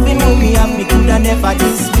time. Loving me and me could have never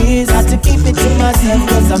dismiss. Had to keep it to myself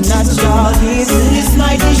cause I'm not sure this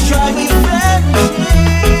might destroy me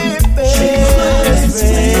friendship.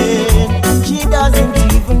 She doesn't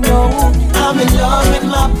even know I'm in love with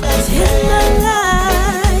my best friend. In my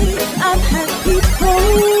life, I've had people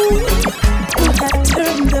who have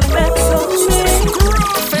turned their backs on me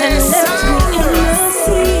and left me in the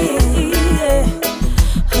sea, yeah.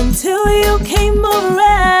 Until you came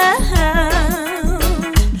around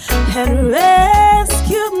and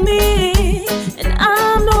rescued me, and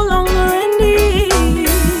I'm no longer in need.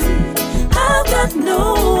 I've got no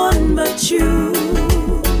one but you.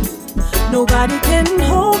 Nobody can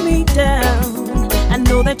hold me down. I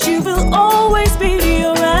know that you will always be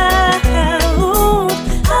around.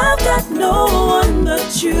 I've got no one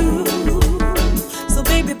but you. So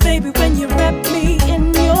baby, baby, when you wrap me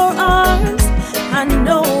in your arms, I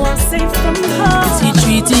know I'm safe from harm. Is he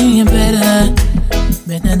treating you better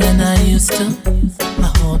than I used to?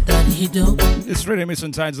 I hope that he do. This rhythm is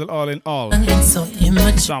entitled All in All. So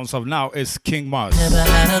immature. Sounds of now is King Mars. Never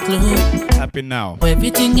had a clue. Happy Now.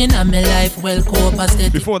 Everything in my life well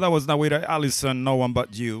copacetic. Before that was Nawida Allison, No One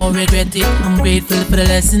But You. Oh, regret it. I'm grateful for the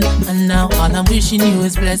lesson, and now all I'm wishing you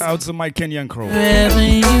is blessed. Out to my Kenyan crew. Wherever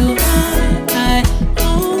you are, I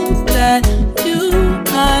hope that you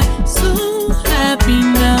are so happy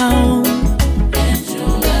now. And true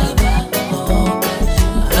love,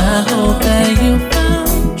 I hope that you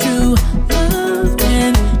found true love,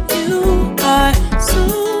 and you are so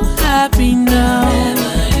happy now.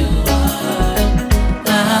 Wherever you are, I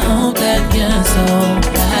hope that you're so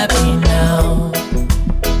happy now.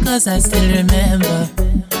 Cause I still remember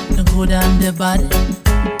the good and the bad.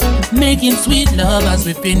 Making sweet love as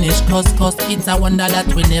we finish cause it's a wonder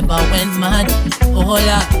that we never went mad. Oh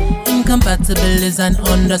la, incompatible is an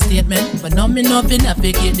understatement, but no me nothing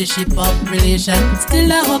navigate the ship of relation.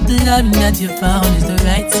 Still I hope the love that you found is the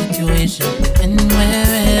right situation. And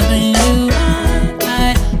wherever you are,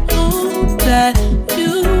 I hope that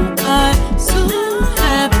you are so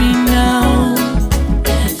happy now.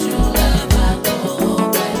 And your love, I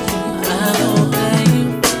hope that you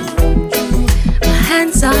My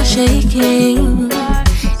hands are shaking,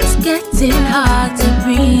 it's getting hard to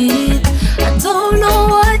breathe. I don't know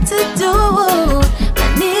what to do, my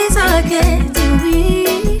knees are getting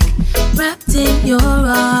weak. Wrapped in your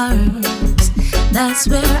arms, that's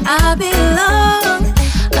where I belong.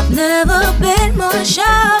 I've never been more sure.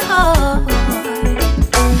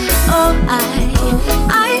 Oh,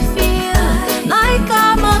 I feel like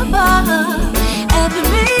I'm above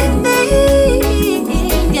everything,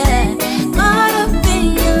 yeah. Caught up in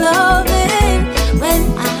your loving. When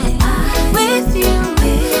I'm with you,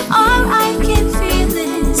 all I can feel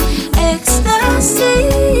is ecstasy,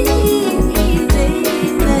 baby.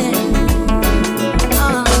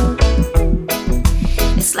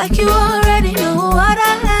 It's like you already know what I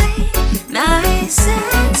like. Nice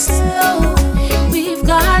and slow.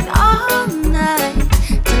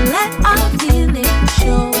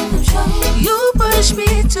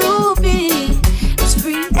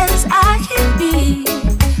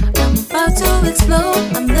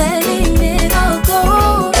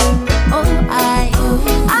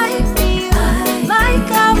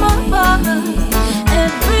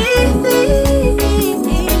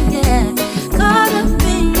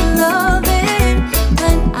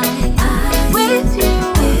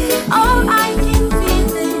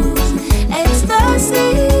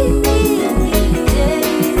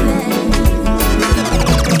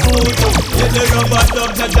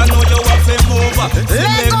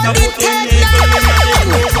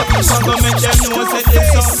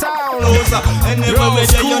 Anyway,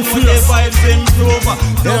 they you know the vibes improve.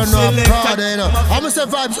 They're not proud, you know. I'm gonna say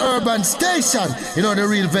Vibes Urban Station. You know, the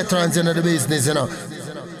real veterans in the business, you know.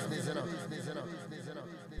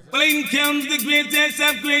 Well, in comes the greatest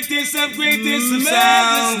of greatest of greatest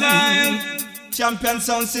style. Champion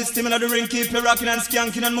sound system in the ring, keep it rocking and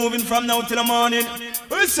skanking and moving from now till the morning.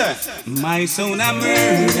 What's that? My son a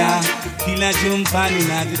murder, kill a jump on in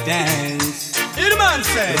the dance. Hear the man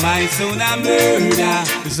say. My son a murder.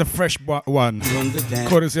 This is a fresh one.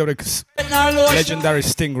 Courtesy of the legendary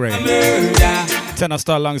Stingray. Tenor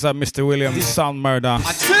star alongside Mr. Williams, Sound Murder.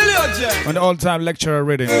 I tell you, Jay. On the all-time lecturer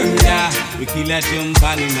rhythm. We kill a jump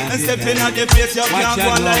on in the dance. Stepping at the place, you can't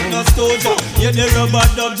go like no stoja. You the rubber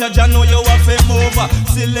dub, judge, I know you have to move.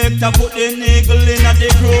 Selector put the niggle in at the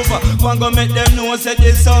groove. One go make them know say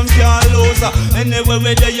this song can't lose. Anyway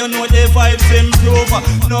we there you know the vibes improve.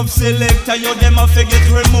 Enough selector you them a forget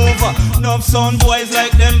remove. Enough sound boys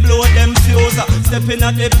like them blow them fuse. Stepping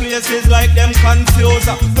at the places like them confuse.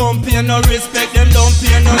 Don't pay no respect them, don't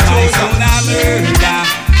pay no choice. Sound a murder,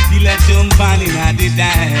 kill a jump on in at the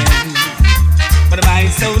dance. But my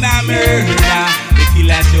sound a murder, the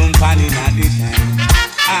kill a jump on in at the dance.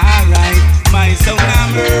 Alright, my sound a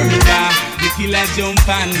murder, the kill a jump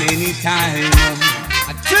on anytime.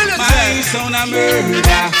 My sound a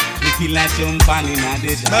murder, the kill a jump on in a the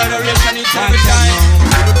dance. Murderation is every time.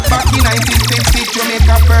 Back in 1950,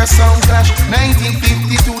 Jamaica first sound clash.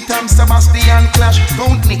 1952, Tom Sebastian clash.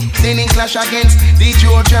 County, then in clash against the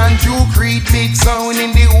Georgian Duke Reed. Big sound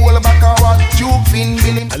in the whole back of what Duke Finn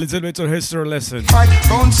William. A little bit of history lesson.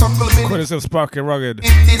 Courtesy of Sparky Rugged.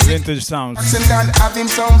 Vintage sounds. Have him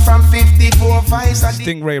sound from 54 vice.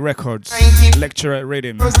 Stingray Records. Lecturer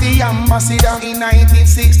Rhythm. Was the ambassador in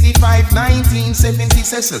 1965, 1970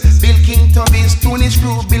 Cecil. Bill King Tubby's Tony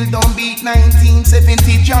Screw, Bill Downbeat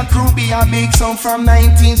 1970. Jack Ruby a big song from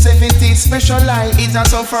 1970. Specialized is a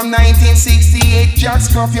song from 1968. Jack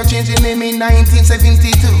Scruff you changing name in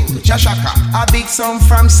 1972. Jashaka a big song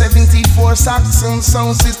from 74. Saxon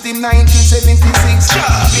Sound System 1976.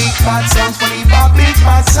 Big bad sounds for the pop, big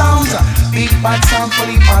bad sounds. Big bad sound for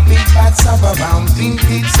the pop, big bad sound around.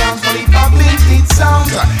 Vintage sound for the pop, vintage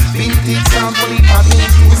sound. Vintage sound for the pop,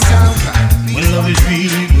 vintage sound. When love is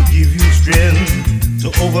real, it will give you strength to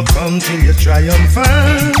overcome till you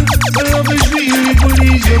triumphant. When love is real, it will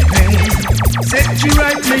ease your pain, set you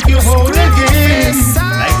right, make you whole again.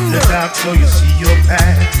 Like the dark, so you see your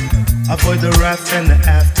path. Avoid the wrath and the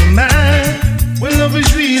aftermath. When love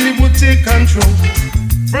is real, it will take control.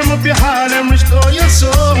 Firm up your heart and restore your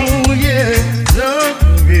soul. Yeah,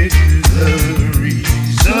 love is the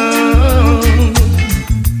reason.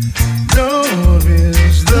 Love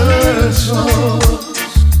is the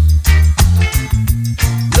source.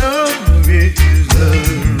 Love is the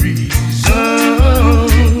reason.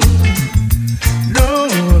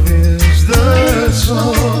 Love is the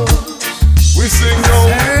source. We sing now.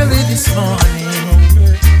 Early this morning,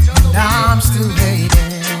 now I'm still waiting.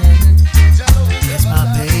 Yes, my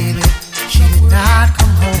baby, she did not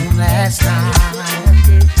come home last night.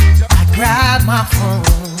 I grabbed my phone.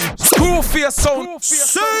 Screwface sound.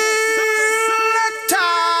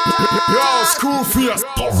 Yo, Screwface.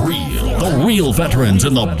 The real veterans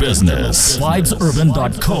in the business.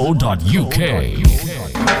 Vibesurban.co.uk.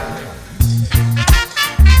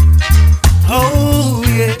 Oh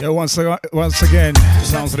yeah. Yeah, once again,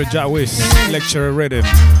 sounds of the Jawis lecturer rhythm.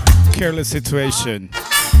 Careless situation.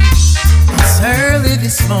 It's early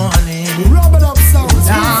this morning. Rub it up, sound.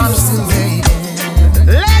 Now I'm still waiting.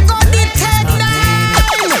 Let go the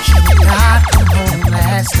 10-9. She did not come home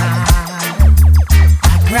last night. I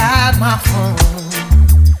grabbed my phone,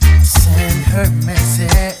 sent her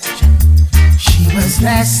message. She was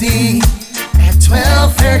last seen at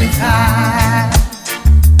 12:35.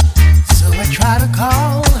 So I try to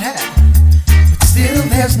call her, but still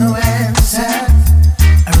there's no answer.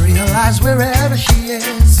 I realize wherever she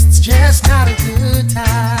is, it's just not a good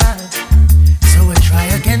time. So I try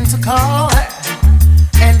again to call her,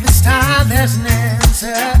 and this time there's an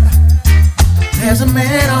answer. There's a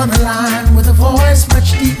man on the line with a voice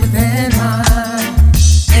much deeper than mine,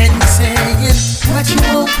 and he's saying, what you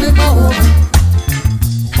want with my woman?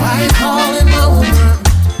 Why you calling my woman?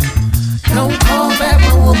 Don't call back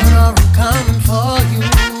my woman or I'm coming for you.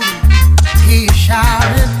 He's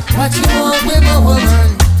shouting, what you want with my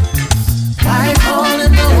woman? Why you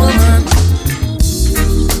calling my woman?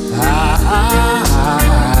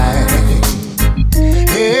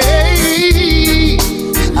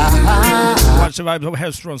 Watch the vibes of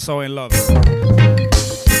Headstrong, So In Love.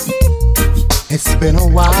 It's been a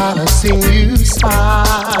while I've seen you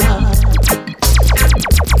smile.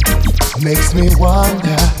 Makes me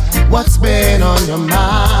wonder what's been on your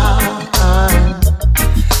mind?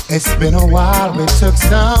 It's been a while, we took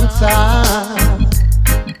some time,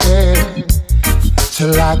 yeah, to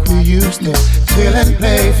like we used to chill and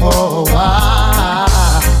play for a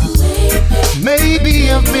while. Maybe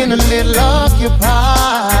I've been a little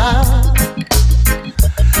occupied.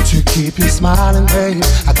 To keep you smiling, babe,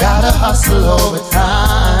 I gotta hustle over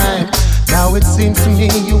time. Now it seems to me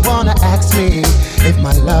you wanna ask me if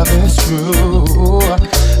my love is true.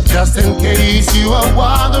 Just in case you are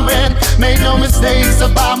wondering, make no mistakes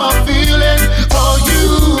about my feeling for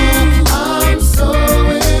you. I'm so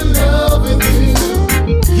in love with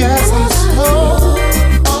you. Yes, I'm so.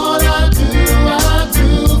 All I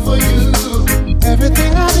do for you.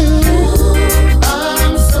 Everything I do,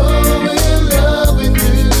 I'm so in love with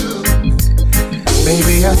you.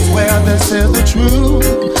 Baby, I swear this is the truth.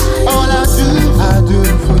 All I do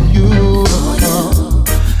for you.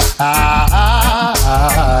 I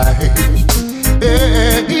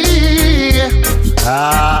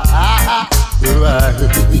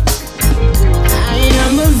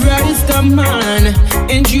am a Rasta man,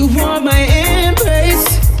 and you are my embrace.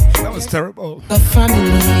 That was terrible. A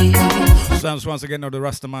family. Sounds once again of the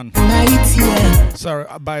Rasta man. Mighty. Sorry,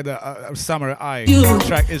 by the Samurai Eye. You. The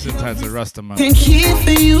track is entitled Rasta man. Thank you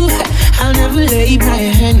for you. I'll never lay my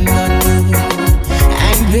hand on you.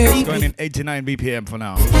 And baby, it's going in 89 BPM for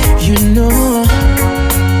now. You know.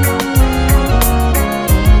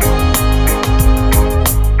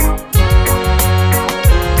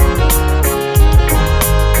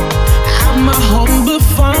 I'm a humble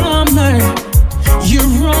farmer, your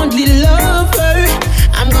only lover.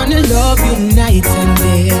 I'm gonna love you night and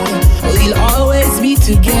day. We'll always be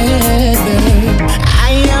together.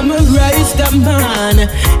 I am a Rasta man,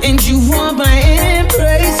 and you want my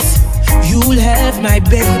embrace. You'll have my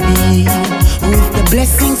baby with the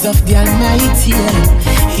blessings of the Almighty.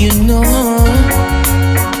 You know,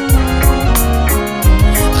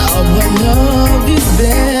 our love is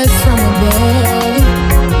blessed from above.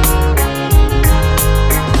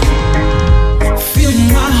 Fill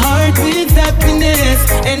my heart with happiness,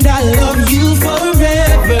 and I love you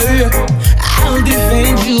forever. I'll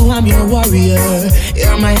defend you, I'm your warrior.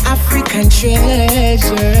 You're my African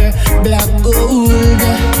treasure, black gold.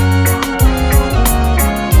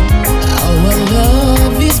 Our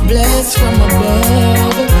love is blessed from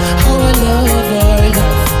above. Our love.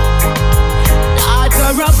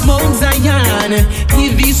 Daughter of Mount Zion,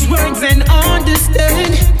 hear these words and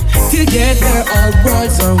understand. Together our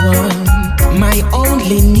worlds are one. My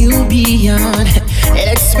only new beyond.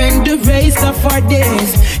 Let's spend the rest of our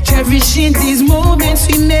days cherishing these moments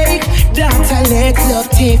we make. Daughter, let love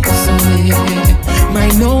take us away. My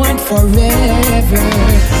no one forever.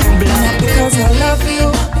 Not because I love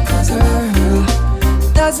you,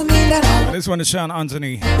 doesn't mean that this one is Sean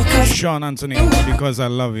Anthony. Sean Anthony, because I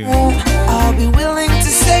love you. I'll be willing to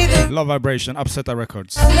say that Love Vibration, Upsetter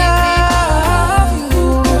Records. I love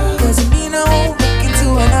you. Doesn't mean I won't look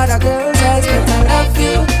into another girl's eyes, but I love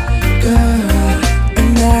you, girl.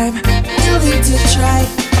 And I'm willing to try.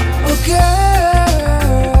 Oh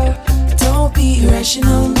girl, don't be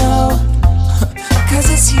irrational, no. Cause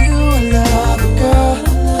it's you I love, girl.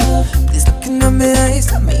 Please look in my eyes,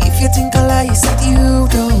 tell me if you think I lie. You said you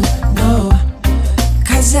don't know,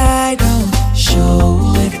 cause I don't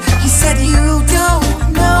show it. You said you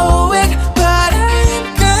don't know it, but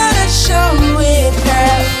I'm gonna show it,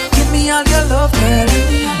 girl. Give me all your love, girl.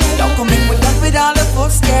 Don't come in with that with all the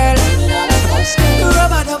force, girl.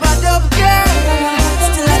 Rub-a-dub-a-dub, girl.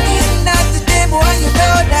 Still at the end of the day, boy, you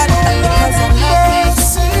know that. Because I love you.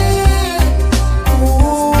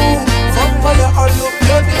 Fuck for your all your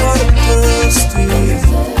blood because I'm thirsty.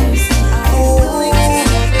 Oh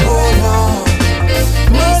Lord,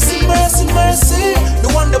 mercy, mercy, mercy. The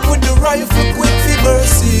one that put the rifle quick for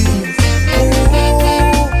mercy.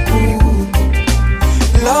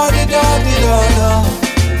 Lordy, Lordy, Lord.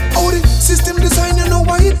 Oh, the system design, you know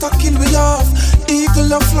why you talking we off.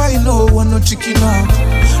 Eagle and fly, no one no chicken off.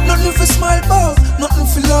 Nothing for smile about, nothing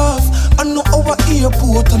for laugh. I know our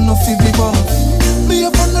airport and no for big off. Me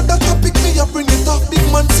have another topic, me a bring it up. Big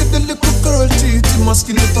man see the little girl teeth, he must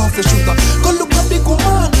skin it off the shooter. Go look a big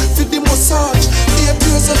woman, for the massage. 8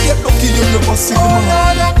 years I get lucky, you never see the man. Oh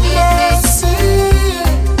Lord have mercy.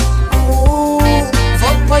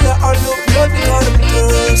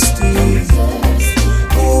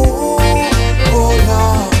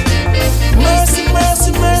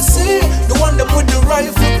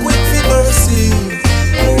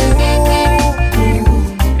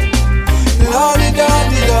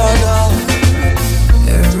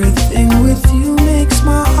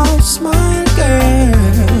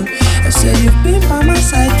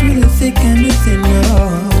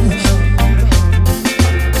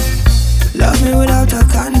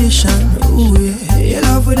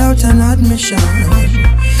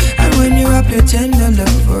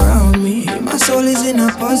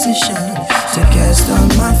 transition to cast all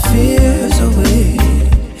my fears away.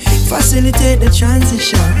 Facilitate the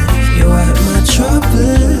transition. You wipe my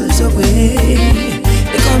troubles away.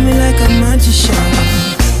 They call me like a magician.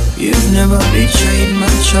 You've never betrayed my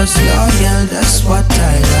trust, loyal. That's what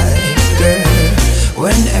I like, girl.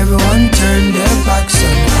 When everyone turned their backs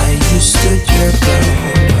on I, you stood your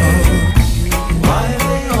ground. Why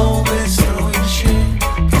they always throwing shade,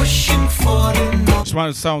 pushing for the It's one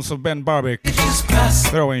of the sounds of Ben Barbic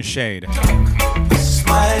throwing shade.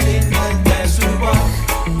 Smiling and as we walk.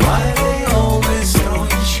 Why they always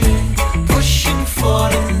throwing shade, pushing for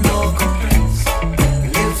the no complaints.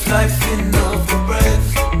 Live life in love the breath,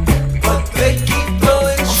 but they keep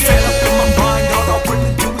blowing shade. I'm fed up in my mind, all I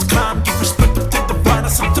really do is climb. Give respect to the divine,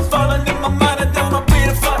 something falling in my mind, and then my beat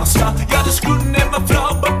a final stop. Y'all just screwing in my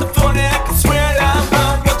flow, but the phone I can swear that I'm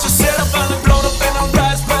bound. What you said, I'm finally blown up and I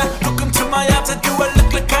rise right. Look into my eyes, I do I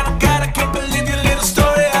look like kind of guy. I can't believe your little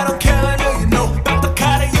story. I don't care, I know you know about the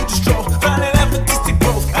car that you just drove. Finding artistic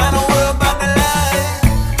growth, I don't worry about the lie.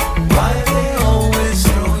 Why they always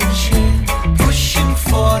throwing shade, pushing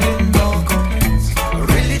for the no complaints.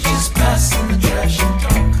 Really just passing the trash and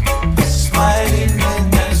talk, smiling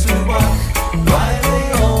and as we walk. Why they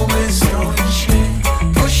always throwing shade,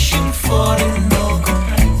 pushing for the no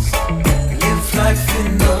complaints. Live life in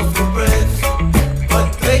love the breath, but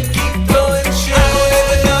they keep blowing shade. I don't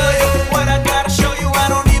even know you, what I gotta show you. I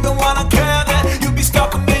don't even wanna care that you be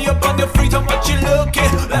stalking me up on your free time. What you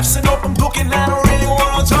looking? Life's an open book and I don't really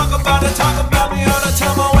wanna talk about it. Talk about me all the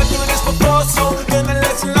time. I went through this before, so learn the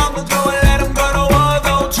lesson long ago and let them go to war.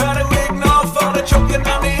 Though try to ignore for the choking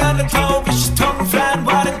on the undertone. Vicious tongue flying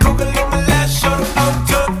wide and crooked in my last show. The no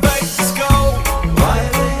to the face, let's go. Why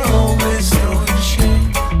they always throwing shade,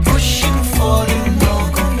 pushing for the no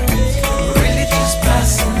complaints. Really just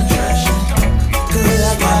passing the trash and talk. Girl,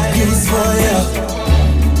 I got this for you.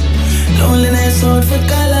 Loneliness out for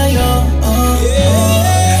color, yo.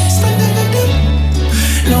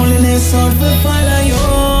 Loneliness out for follow, yo.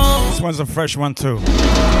 This one's a fresh one too.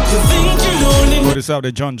 You think you're lonely? Put this out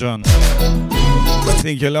there, John.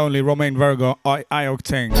 Think you're lonely, Romain Virgo, I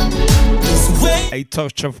Octane. A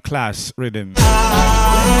touch of class rhythm. You're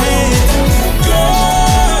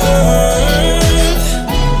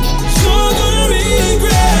gonna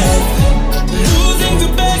regret losing the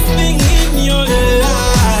best thing in your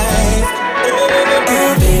life.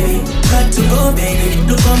 Oh baby, got to go baby.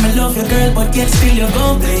 Look how me love your girl, but yet still you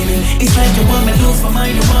gon' blame me. It's like you want me lose my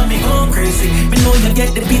mind, you want me go crazy. Me know you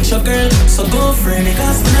get the picture, girl, so go free me.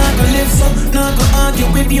 Cause me not gonna live so, not gonna argue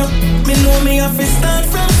with you. Me know me have to start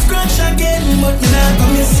from scratch again, but me not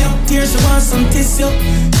gonna miss you. Tears you want some tissue,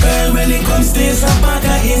 girl, when it comes to this, I'm back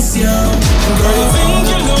against you. Girl, you think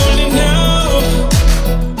you're lonely now,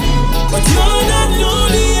 but you're not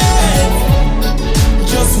lonely yet.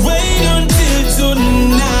 Just wait until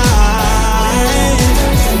tonight.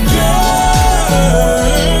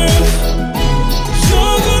 Girl,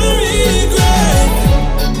 you're gonna regret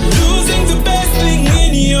losing the best thing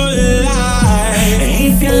in your life.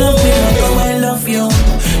 If you love me, how I love you.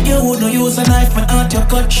 You wouldn't use a knife, but out your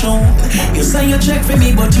cut show. You say you check for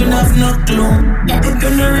me, but you have no clue. You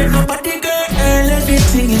gonna read nobody, girl.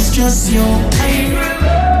 Everything is just you.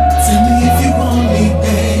 Tell me if you want me,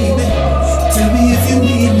 baby. Tell me if you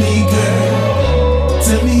need me, girl.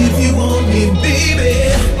 Tell me if you want me, baby.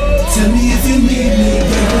 Tell me if you need me,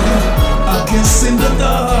 girl. I can sing the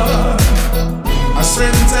dark. A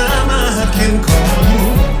certain time I can call you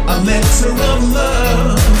a letter of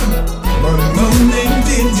love, but no name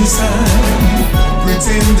did you sign,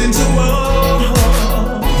 pretending to walk.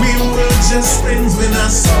 We were just friends when I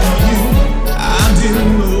saw you. I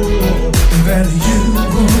didn't know that you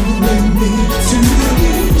wanted me to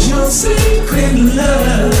your secret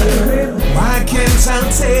love. Why can't I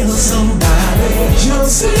tell somebody your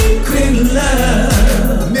secret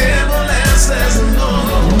love never lasts as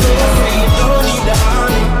long? You don't need the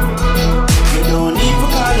army, you don't need to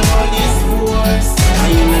call the police force, and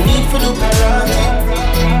you don't need to do karate,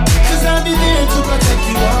 'cause I'll be there to protect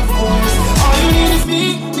you, of course.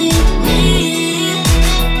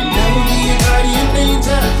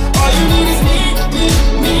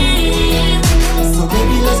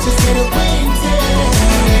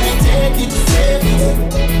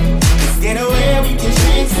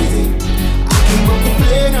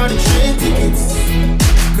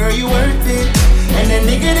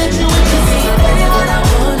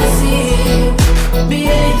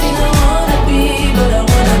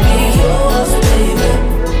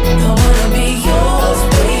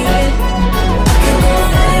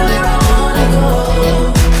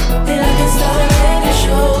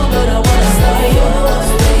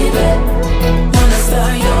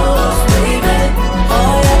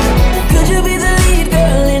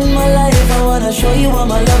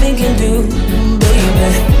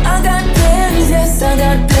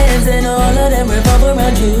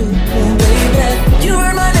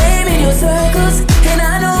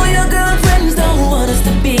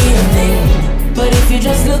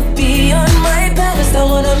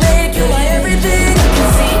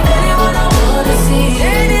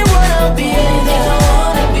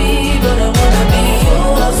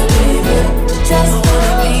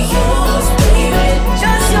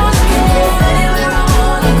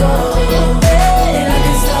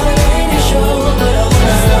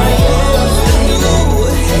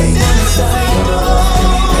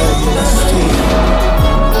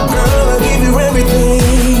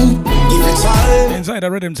 the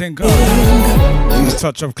rhythm thing called The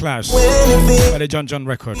Touch of Clash by the John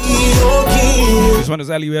record. This one is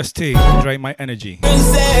LUST, Drain My Energy.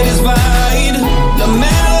 Satisfied, no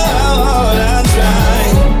matter how hard I try.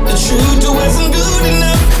 The truth wasn't good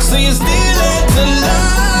enough, so you still had to lie.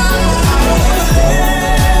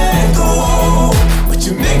 Let go, but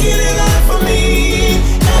you're making it hard for me.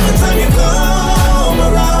 Every time you come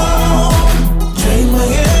around, drain my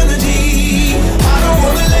energy. I don't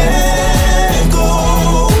wanna let go,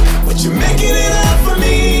 but you're making it hard for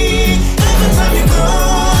me. Every time you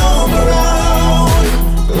come around,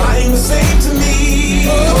 lying the same to me.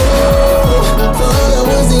 Thought I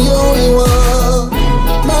was the only one,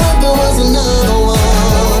 my girl was another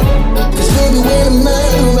one. 'Cause baby, when I'm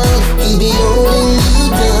not around, he be holding you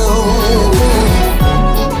down.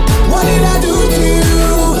 What did I do to you?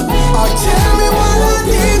 Or tell me what I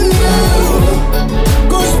didn't do.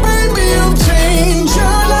 'Cause baby, you've changed,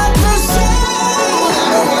 you're not the same. I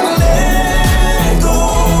don't wanna let go,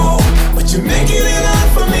 but you're making it hard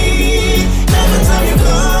for me. Every time you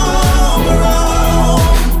come around,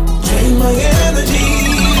 drain my energy.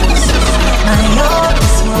 My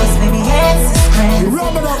oldest was baby, yes, it's friend.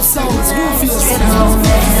 Rubbing up sounds,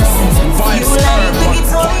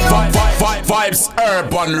 Vibes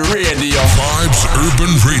Urban Radio. Vibes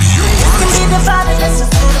Urban Radio. You can be the father, let's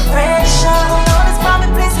just do the pressure. All these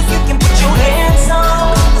private places you can put your hands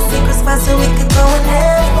on. The secret spot so we could go and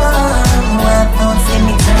have fun. Wild thoughts get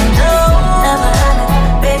me turned on. Never had it,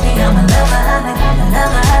 baby, I'm a lover, honey. I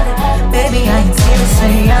never had it, baby, I ain't scared to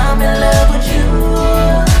say I'm in love with you.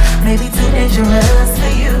 Maybe too dangerous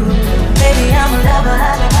for you. Baby, I'm a lover,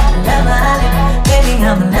 honey. Never had it, baby,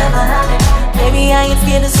 I'm a lover, honey. Baby, I ain't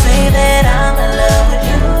scared to say that I'm in love with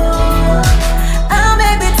you. I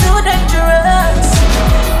may be too dangerous.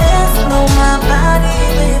 Explode my body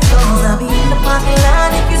with those. I'll be in the parking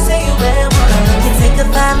lot if you say you will. We can take a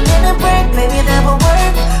 5-minute break, baby, that will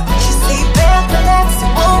work. Put your seat back, relax,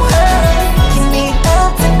 it won't hurt. Can meet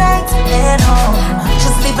up tonight at home.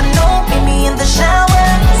 Just leave a note, meet me in the shower.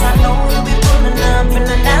 'Cause I know you'll be pulling up in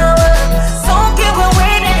an hour. So keep on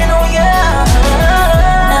waiting on you.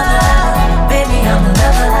 Baby, I'm a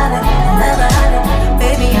lover, honey, never had it.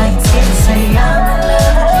 Baby, I ain't scared to say I'm in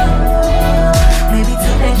love with you. Maybe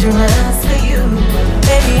too dangerous for you.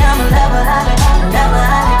 Baby, I'm a lover, honey, never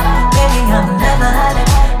had it. Baby, I'm a lover, honey.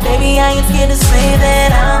 Baby, I ain't scared to say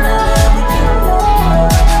that I'm in love with you.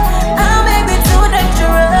 I may be too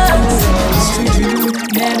dangerous.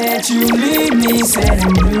 Now that you leave me sad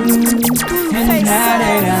and blue, and now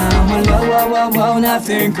that I'm alone, I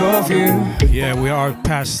think of you. Yeah, we are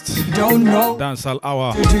past Don't know Dancehall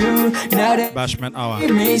Hour, now that Bashment Hour.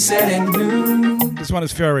 leave me sad and blue. This one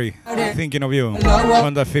is Fury, Thinking of You,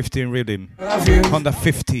 Honda 15 rhythm, Honda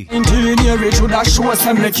 50. Engineer should have show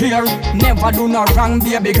some care. Never do no wrong,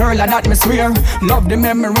 baby girl, and that me swear. Love the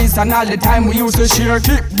memories and all the time we used to share.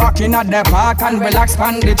 Keep back in at the park and relax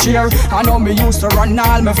on the chair. I know me used to run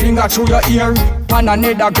all my finger through your ear. And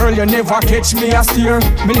another girl, you never catch me a steer.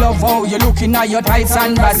 Me love how you looking at your tights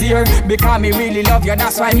and brassiere. Because me really love you,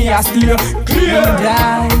 that's why me a steer. Clear. And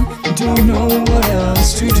I don't know what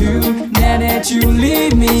else to do. Now that you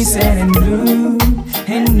leave me sad and blue.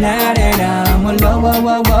 And now that I'm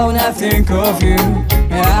alone, I think of you.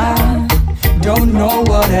 I don't know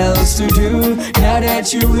what else to do. Now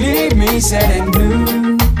that you leave me sad and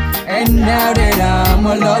blue. And now that I'm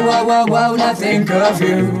alone, I think of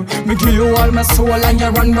you. Me give you all my soul and you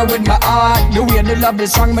run me with my heart. The way the love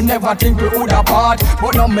is strong, me never think we would apart.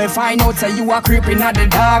 But now me find out say you are creeping at the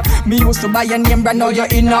dark. Me used to buy your name, but now you're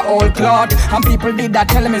in a old cloth. And people did that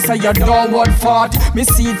tell me say you don't want fought. Me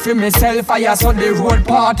see it for myself, I saw the road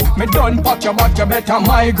part. Me done pack your but you better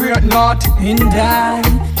migrate not. And I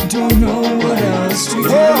don't know what else to do.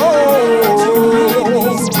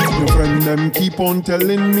 Your friend them keep on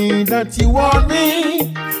telling me that you want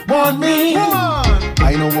me, want me.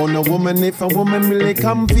 I don't want a woman if a woman really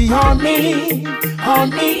come for on me, on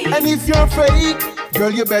me. And if you're fake,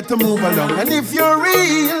 girl, you better move along. And if you're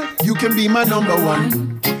real, you can be my number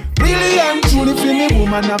one. Really and truly for me,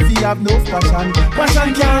 woman, if you have no passion,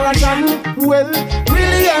 passion can't ration. Well,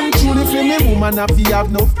 really and truly for me, woman, if you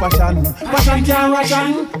have no passion, passion can't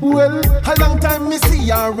ration. Well, a long time me see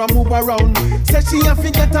her move around. Say she have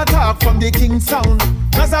to get a talk from the king sound.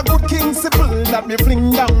 As a good king simple that me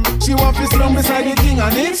fling down. She want to slum beside the king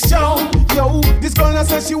and it's shown. Yo, this girl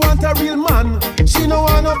says she want a real man. She no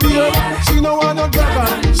want no beer, she no want no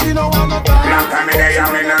grabber. she no wanna die. Long time me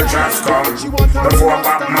there, me no just come. Before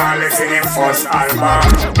Bob Marley sing him first album.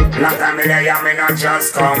 Long time me there, me no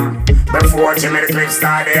just come. Before Jimmy the Cliff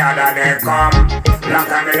Star the other day come. Long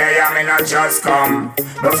time me there, me no just come.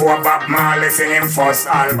 Before Bob Marley sing him first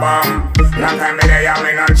album. Long time me there,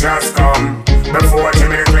 me no just come. Before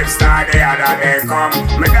Jimmy the Cliff Star the other day come.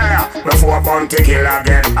 Me there, before Bounty Killer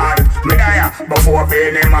get hot. Me there, before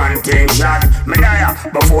Beanie Man thing shot. Me there,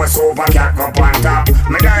 before Super Cat go on top.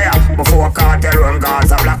 Me there, before Cartel run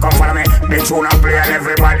Gaza Black come follow me. The tune a play and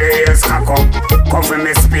everybody is cock up. Come from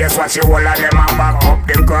me space, watch you all of them a back up.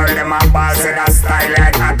 The girl them a ball, say that style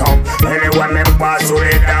like hot up. Anyway me pass to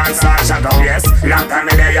the dance and shut up. Yes, long time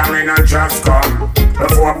me there, me no just come.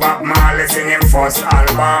 Before Bob Marley sing him first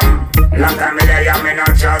album. Long time me there, me no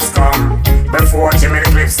just come. Before Jimmy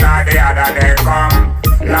the Cliff Star the other day come.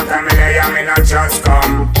 Long time me there, me no just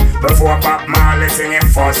come. Before Bob Marley sing him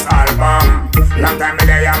first album. Long time me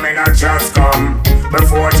there, me no just come.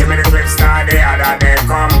 Before Jimmy the Cliff Star the other day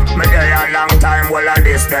come. Me there a long time, well a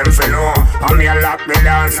this them fi know. And me a lock the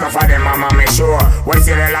dance, enough of them a me sure. When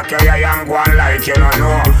see they lock your young one like you no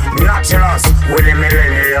know. Naturals with the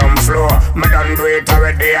millennium flow. Me done do it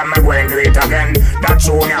already and me going do it again. That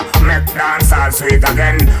tune ya make dance all sweet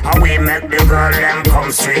again. And we make the girl them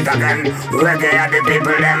come straight again. Reggae are the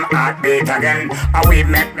people them heartbeat again. And we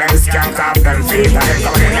make them skank off them feet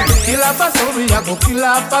again. Kill up a soul, we a go kill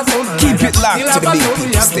up a soul. Keep it locked to the Main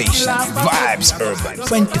People Station. Vibes Urban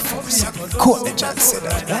 24/7. Courtney John said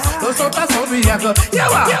that. Those out a soul, we a go. Yeah,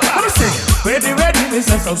 what I'm saying. Ready, we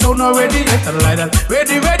say so no ready. Get a light up.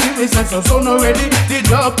 Ready, we say so no ready. The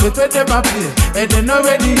dog put with them up here. And they no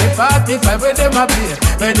ready. The 45 with them up here.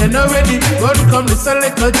 When they no ready, go to come listen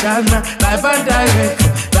little Jana. Live and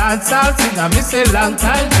direct. Dance all sing, I miss a long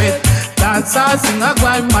time with. Dance all sing, I go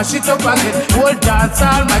and mash it up again. Old dance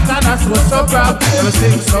all, my canas was so proud. Never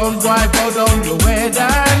sing some boy, go down your head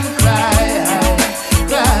and cry,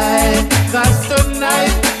 cry. Cause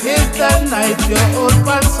tonight is the night your old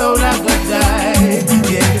man sound a go die.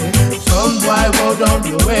 Yeah, some boy, go down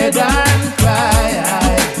your head and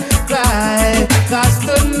cry, cry. Cause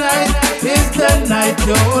tonight is the night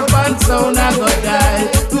your old man sound a go die.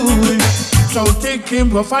 Ooh. So thinking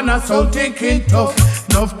rough and a so thinking tough.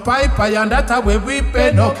 Enough pipe and that a way we pay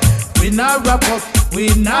up. We not wrap up, we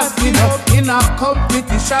not skin up. In a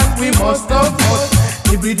competition we must come first.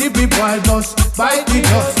 The boy must bite the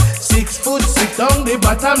dust. 6 foot, sit down the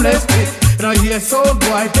bottomless pit. Now hear so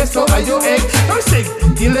boy, test so are you egg. Don't sing,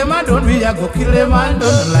 kill them and don't we a go, kill them and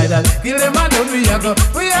don't like that. Kill them and don't we a go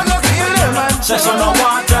kill them and say so no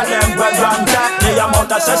want tell them we run that. The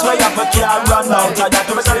amount of sense we have a car run out of that.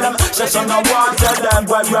 We tell them, say so no want tell them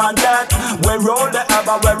we run that. We roll the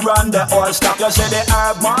ever, we run the all stop. You say the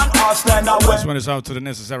herb man, us then away. This one is out to the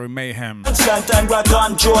Necessary Mayhem. Sentence we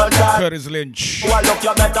control that. Curtis Lynch. Well look,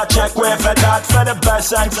 you better check way for that. For the best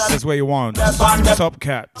sense. That's where you want. Top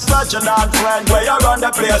Cat. Such an old friend where you run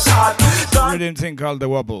the place hot. Rhythm thing called the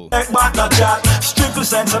wobble. Take back the chat. Strictly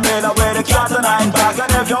sense of me the way the cat and I'm back.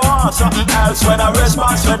 And if you want something else, when I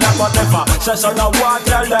response for them whatever. Say so no one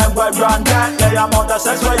tell them we run that. They amount of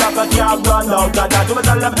sense where you can't run out of that. We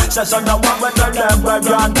tell them, say so no one we tell them we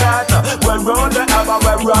run that. We run the ever,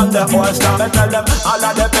 we run the whole stuff. We tell them all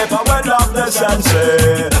of the people we love the sense.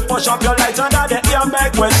 Push up your lights under the ear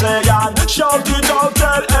make we say and shout it out,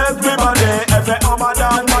 tell everybody. Every woman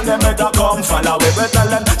and man they make a come follow we. We tell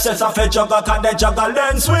them, say so fi juggle can they juggle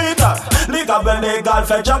then sweet. Legal be legal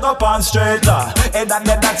fi juggle pan straight. And then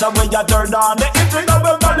that's how we a turn on the eating of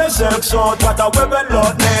a body sex out. What a we will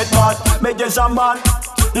not need but me just a man.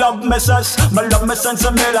 Love me sense, me love me sense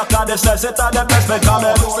of me like how they says it are the best me come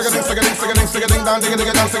in. Stick a ding down, dig it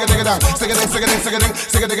down, stick it down, stick it down, stick it down,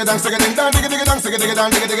 stick it down, stick it down, dig it down, stick it down,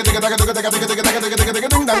 dig it down,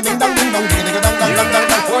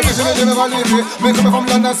 what is it never leave me? Make me from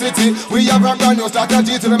London City. We have a brand new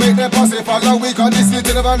strategy to make them passive. Follow we can this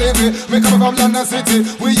city never leave me. Make me from London City.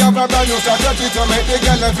 We have a brand new strategy to make the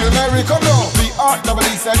girl feel merry. Come on, the art double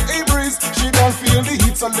E said a breeze. She don't feel the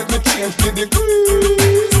heat, so let me change the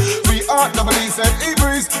degrees. We art double E said a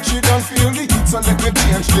breeze. She don't feel the heat, so let me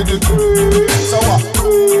change the degrees. So what?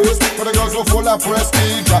 Cruise for the girls who full of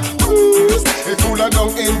prestige. Cruise it cooler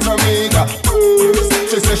down into me. Cruise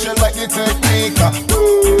she says she like the technique.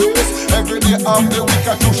 Cruise every day of the week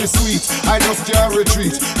I know she sweet. I just can't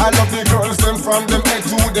retreat. I love the girls them from them head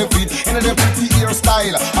to them feet. In the pretty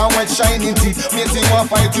hairstyle and white shining teeth. Matey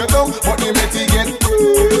want fight you down, but the matey get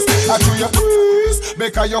cruise. I do you cruise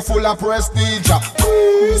because you're full of prestige.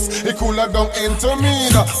 Cruise it cooler down into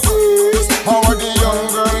me. Cruise how are the young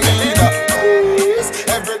girl need? Cruise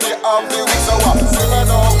every day of the week. So what?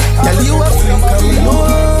 Tell you a freak, I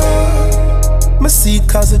know.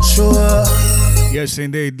 cause it's true. Yes,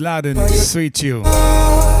 indeed, Laden, sweet you.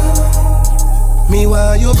 Me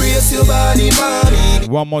while you brace your body, mommy.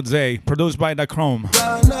 One More Day, produced by The Chrome.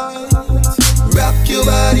 Rock your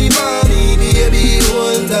body, mommy, baby,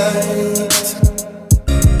 all night.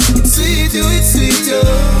 Sweet you, it's sweet you.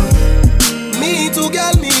 Me too,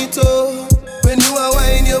 girl, me too. When you are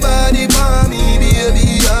wine your body, mommy,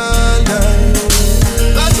 baby, all night.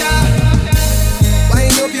 Gotcha.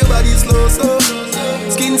 Wind up your body slow, so.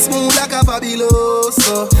 Skin smooth like a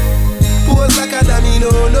fabuloso. Pose like a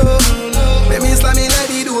domino, no. Let me slam in like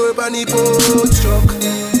the door on the post truck.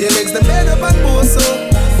 Your legs them bend up and pose so.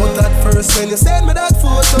 But at first when you send me that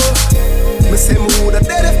photo, me say me woulda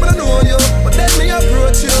dead if I know you, but then me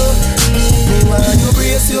approach you. Me want you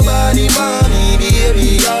brace your body, mommy,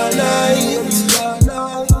 baby, all night.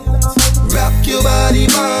 Rock your body,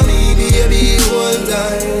 mommy, baby, all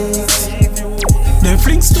night. Them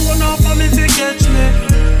fling stone off of me to catch me.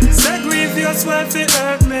 Say grievous way fi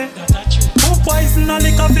hurt me. Who poison a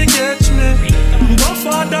liquor fi catch me. But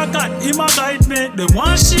Father God, Him a guide me. They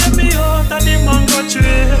want shame me out of the mango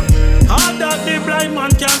tree. All that the blind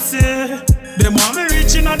man can see. Them want me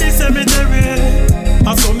reaching at the cemetery.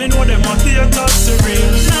 And so me know them a take us to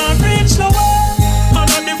reach. Now reach the way.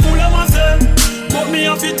 And on the fool of myself. But me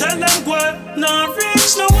have to tell them go. Now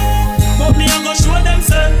reach the way. But me a go show them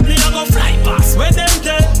say. Me a go fly past where them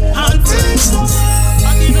dead. And reach the way.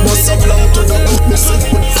 Must have long to the missing.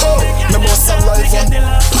 Oh, me must have life on.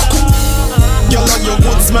 Girl and your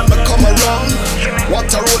goods make me come around. What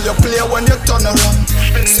a role you play when you turn around.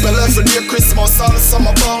 Spell every day Christmas all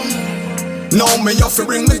summer bound. Now me have to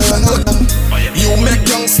bring me down. You make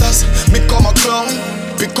youngsters become a clown.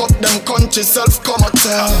 Pick up them country self come a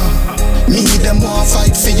town. Me them want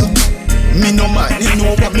fight for you. Me no mind you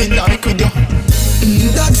know what me like with you.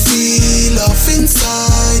 That feel of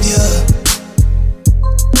inside you.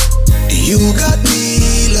 You got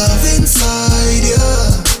me love inside you.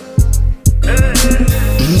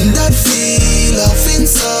 That feel of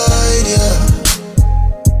inside you.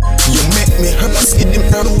 You make me hurt my skin in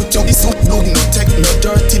my root. This one no take no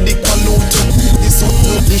dirty dick pollute. This one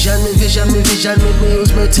no Vision me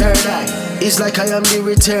use my third eye. It's like I am the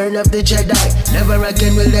return of the Jedi. Never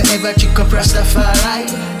again will they ever trick up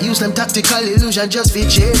Rastafari. Use them tactical illusion just for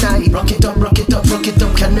Jedi. Rock it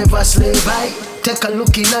up, can never slay by. Take a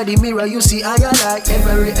look in the mirror, you see I and I.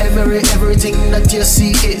 Everything that you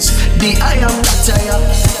see is the I am that I am.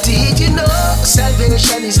 Did you know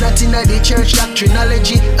salvation is not in the church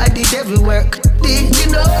doctrinology? I did every work. Did you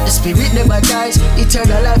know the spirit never dies?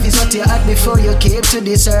 Eternal life is what you had before you came to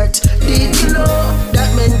this earth. Did you know that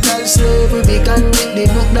mental slavery began with the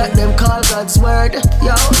book that them call God's word?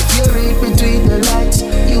 Yo, if you read between the lines,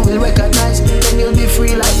 you will recognize, then you'll be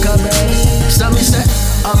free like a bird. So me say,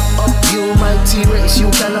 up, you mighty race, you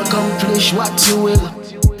can accomplish what you will.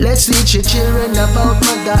 Let's teach your children about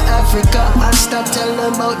Mother Africa and stop telling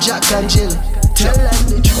them about Jack and Jill. Tell them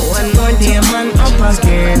the truth. One more day, man, up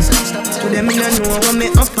again. To them, I don't know what me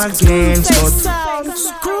up against. But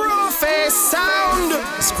Screwface sound.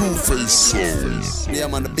 Screwface sound. Yeah,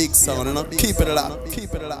 man, the big sound, you know. Keep it alive.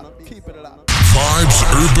 Vibes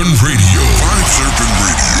Urban Radio.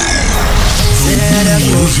 The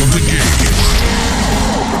rulers of the game.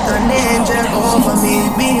 an angel over me,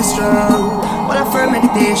 be strong. What a firm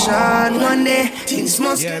meditation, one day things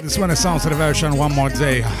must. Yeah, this one is sounds to the version One More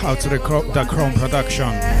Day, out to the Chrome production.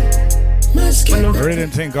 I really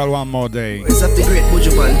didn't think all One More Day. It's up the great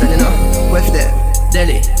Buju Banton, you know. West there,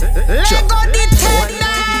 Delhi.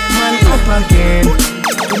 Man up again.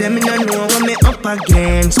 To them me don't know what me up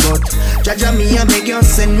against, but Jaja me a beg you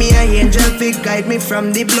send me an angel fi guide me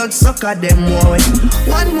from the blood sucker them boy.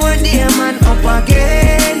 One more day man up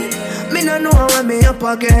again. Me don't know what me up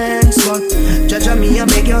against, but Jaja me a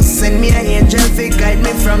beg you send me an angel fi guide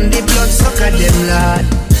me from the blood sucker them lad.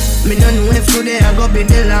 Me don't know if today I go be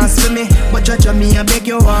the last for me, but Jaja me a beg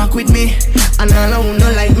you walk with me. And all I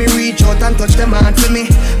wanna like me reach out and touch them heart for me.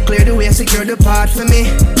 Clear the way, secure the path for me.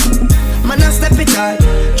 Man, I step it out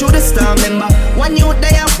through the storm, remember. One youth,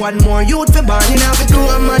 they have one more youth for born. You know, we do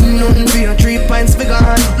a man, nothing for your 3 pints for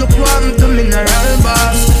gone. Look what I'm to mineral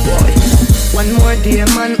boss, boy. One more day,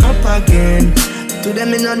 man, up again. To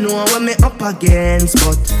them, I don't know what me up against,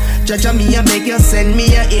 but Jaja me a beg you send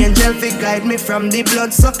me an angel fi guide me from the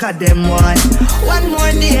blood sucker them boy. One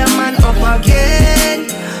more day, man, up again.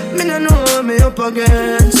 Me no know what me up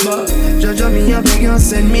against, but Jaja me a beg you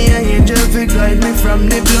send me an angel fi guide me from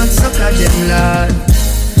the blood sucker them lad.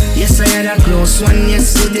 Yes, I had a close one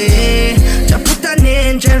yesterday. Jah put an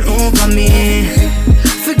angel over me,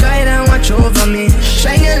 fi guide and watch over me,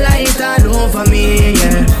 shine your light all over me.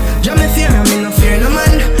 Yeah, Jah me fear and me no fear no man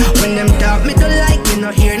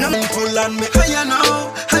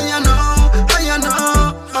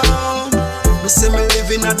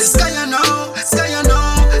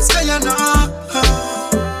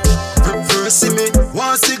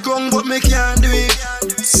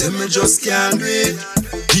Say me just can't do it.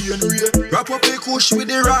 Wrap up a kush with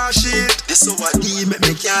the raw shit. It's so what D make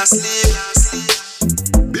me can't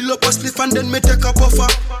sleep. Build up a spliff and then me take a puffer.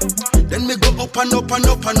 Then me go up and up and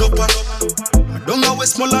up and up and up. I don't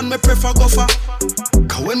always small and me prefer gopher.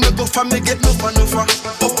 Cause when me go for me get no fun over.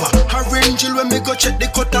 Upper, orange when me go check the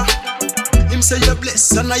cutter. Him say you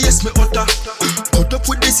bless and I yes me utter. Cut up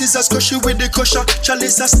with the scissors, crush it with the crusher.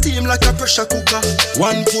 Chalice a steam like a pressure cooker.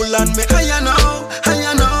 One pull and me higher now,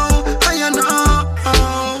 higher now, higher now.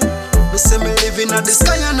 Me say me living at the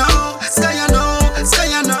sky now, sky now,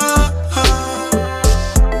 sky now.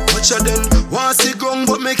 Much of them want see ground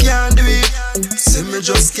but me can't do it. Say me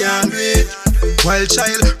just can't do it. Wild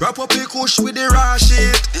child, wrap up a kush with the raw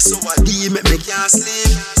shit. It's so what D make me can't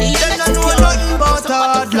sleep. Them don't know nothing about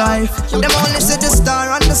hard life. Them only see the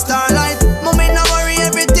star and the starlight. Mommy no worry,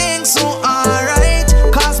 everything so alright.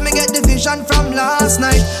 Cause me get the vision from last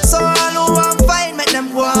night. So all who want fight, make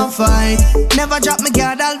them go and fight. Never drop me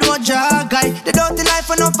guard, I'll do a jog guy. The dirty life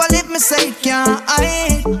enough, I live me say it can't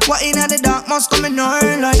hide. What in the dark must come in our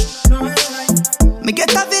light. Me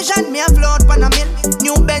get a vision, me a float pan a mill.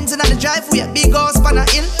 New Benz in the driveway, big house pan a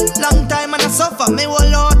hill. Long time and I suffer, me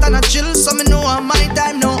hold out and I chill. So me know on my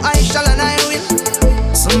time, now I shall and I will.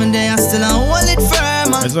 Some day I still hold it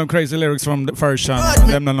firm. There's some crazy lyrics from the first song.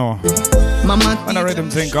 Them don't know. Mama and I read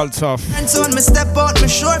them thing called Tough. And so when me step out, me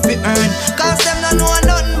sure fi earn. Cause them don't know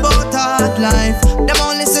nothing about hard life. Them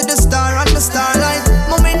only see the star and the starlight.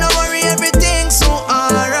 Mommy no worry, everything so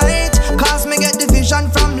alright. Cause me get the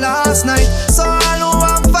vision from last night. So all who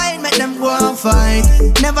want fight, make them go and fight.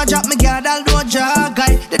 Never drop me guard, I'll do a jog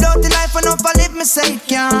guide. The dirty life enough, I live me say it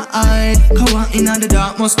can't hide. Cause one in the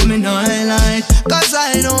dark must come in highlight. Cause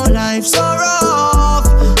I know life's so rough.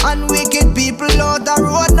 And wicked people out the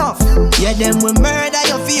road enough. Yeah, them will murder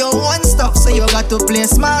you for your own stuff. So you got to play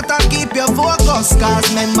smart and keep your focus. Cause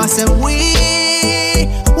remember say we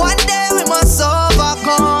one day we must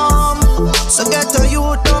overcome. So get to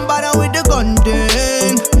youth, don't bother with the gun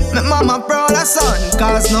thing. My mama proud of son.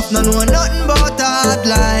 Cause enough no know nothing about hard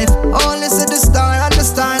life. Only see the star and the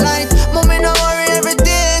starlight. Mommy no worry,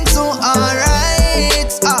 everything so alright.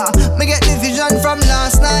 Me get the vision from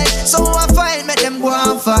last night. So I fight, make them go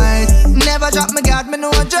and fight. Never drop me guard, me know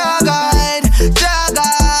a drag guide. Drag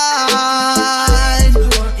guide.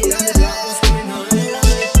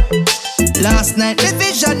 Last night the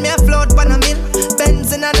vision me a float pan a mill.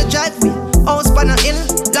 Benz in the driveway, house pan a hill.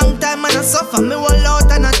 Long time and I suffer, me hold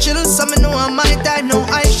out and I chill. So me know on my time, now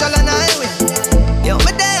I shall and I will. Yo,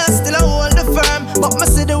 me there still I hold the firm. But me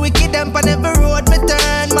see the wicked them on every road me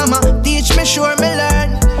turn. Mama teach me, sure me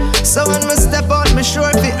learn. So when me step out, me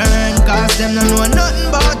sure fi earn. Cause them don't know nothing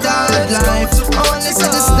about hard life. Only see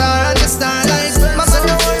the star and the starlight. Mama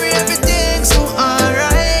don't worry, everything so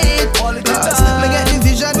alright. Cause me get the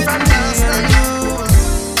vision from last night.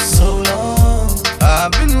 So long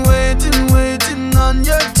I've been waiting on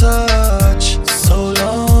your touch. So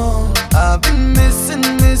long I've been missing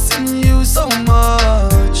you so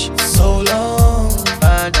much. So long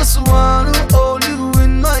I just wanna hold you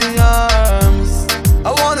in my arms.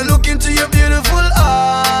 I wanna look into your beautiful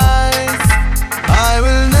eyes. I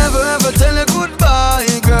will never ever tell you goodbye,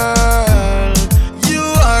 girl. You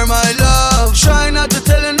are my love. Try not to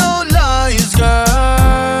tell you no lies,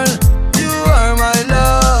 girl. You are my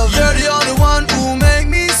love. You're the only one who make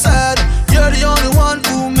me sad. You're the only one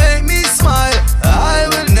who make me smile. I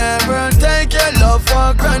will never take your love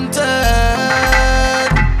for granted.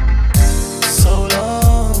 So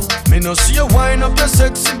long, me no see you wind up your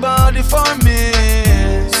sexy body for me.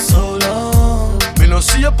 So long, me no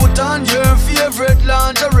see you put on your favorite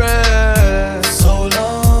lingerie. So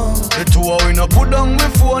long, the two of we no put down my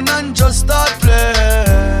phone and just start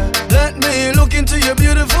play. Let me look into your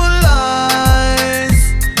beautiful eyes.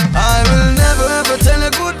 I will never ever tell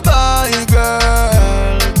you goodbye,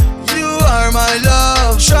 girl. You are my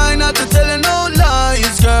love. Try not to tell you no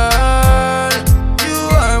lies, girl. You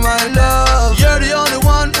are my love. You're the only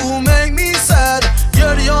one who make me sad.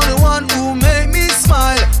 You're the only one who make me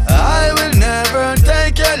smile. I will never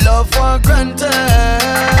take your love for granted.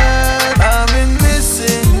 I've been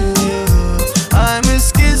missing you. I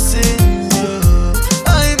miss kissing you.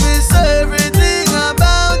 I miss everything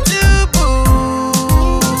about you, boo.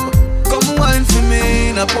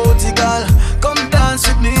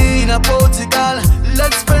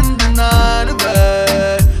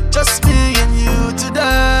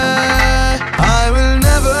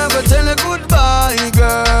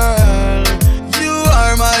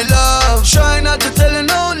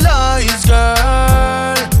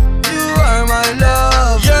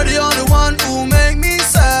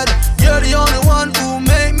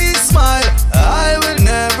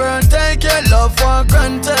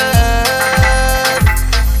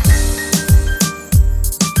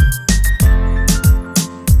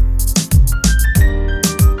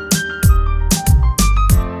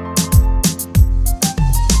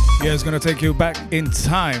 Yeah, it's gonna take you back in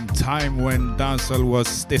time when dancehall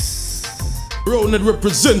was this. Rounded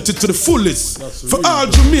represented to the fullest. For all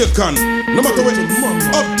Jamaican, no matter what,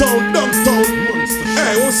 uptown, downtown,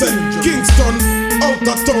 hey, what's that? Kingston, out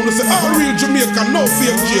of town, they say, all real Jamaican, no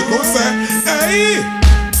fake Jake, what's that? Hey!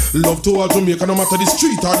 Love to all Jamaica, no matter the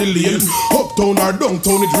street or the lane. Uptown or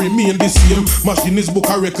downtown, it remain the same. Machine is book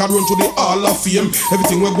a record, run to the Hall of Fame.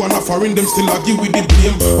 Everything we're gonna foreign, them still argue with the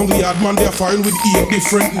blame. Only hard man, they're foreign with 8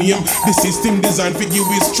 different names. The system designed for give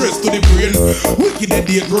with stress to the brain. Wicked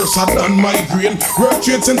headache worse than migraine. World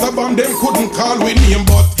Trade Center bomb, them couldn't call with name,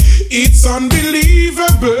 but it's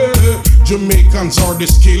unbelievable. Jamaicans are the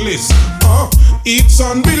skillest. It's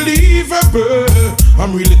unbelievable.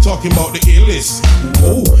 I'm really talking about the illest.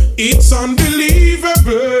 Oh, it's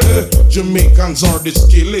unbelievable. Jamaicans are the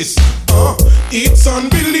skillest. It's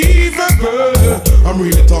unbelievable. I'm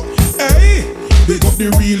really talking. Hey, big up the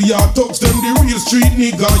real yard thugs, them the real street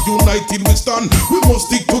nigga. United we stand. We must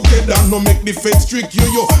stick together. No make the feds trick you.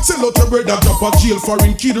 Yo, sell out a brother, drop a jail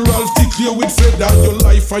foreign kid. Ralph stick clear with feather. Your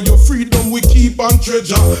life and your freedom we keep and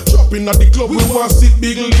treasure. Shopping at the club we want sit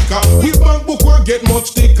big liquor. We bank book we get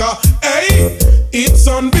much thicker. Hey, it's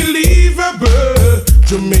unbelievable.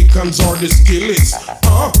 Jamaicans are the skillest.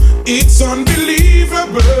 It's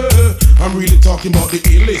unbelievable. I'm really talking about the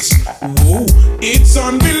illest. Whoa, it's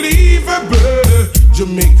unbelievable.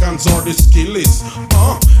 Jamaicans are the skillest.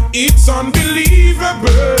 It's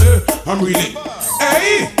unbelievable. I'm really.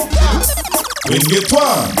 Hey,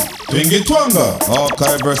 Twingy Twanga,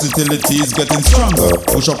 archive versatility is getting stronger.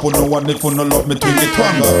 Push up on no one if you no love me, Twingy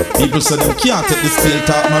Twanga. People say them can't take the steel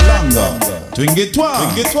talk no longer. Twingy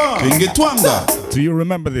Twanga. Do you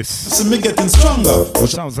remember this? See me getting stronger.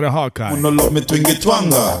 Sounds like a archive. You no love me, Twingy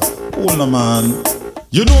Twanga. Hold on, man.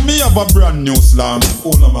 You know me have a brand new slang.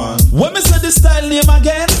 Cool man. When me say the style name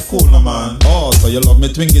again? Cool man. Oh, so you love me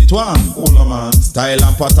Twingy Twang? Cool man. Style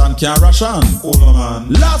and pattern can't ration. Cool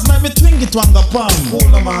man. Last night me Twingy Twang a palm.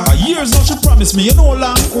 Cool man. A years now she promised me you know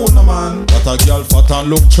long. Cool man. But a girl fat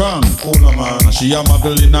and look strong. Cool man. And she a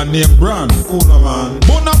model in a name brand. Cool man.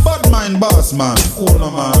 Bun a bad mind boss man. Cool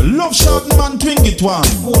man. Love short man Twingy Twang.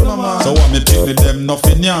 Cool man. So what me pick me them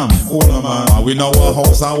nothing yam. Cool man. And we know our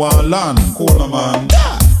house and our land. Cool man.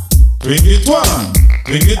 Twingy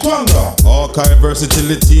Twanga, archive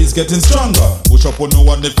versatility is getting stronger. Push up on no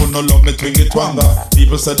one if you no love me, Twingy Twanga.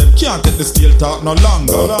 People say them can't take the steel talk no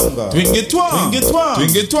longer. Twingy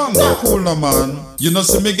Twanga, cool no man. You know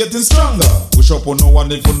see me getting stronger. Push up on no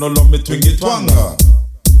one if you no love me, Twingy Twanga.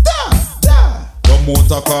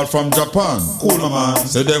 Motor call from Japan, cool no man.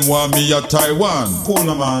 Say them want me at Taiwan, cool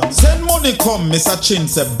no man. Send money come, Mr. Chin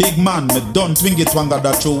say big man. Me done Twingy Twanga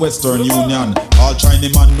that through Western Union. All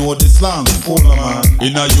Chinese man know the slang, cool no man.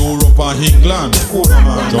 In a Europe and England, cool no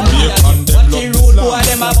man. Jamaican them love the slang. Boy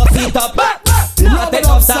them a bust it up, nah take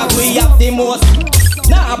up talk we have the most.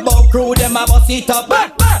 Nah about crew them a bust it up,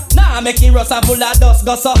 nah make it rust and full of dust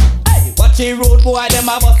goes up. Watch the road boy them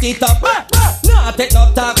a bust it up, nah take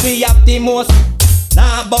up talk we have the most.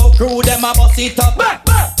 Nah bout crew them a bust it up.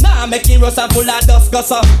 Nah make it rust and full of dust goes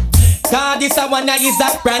up. Cause this a one is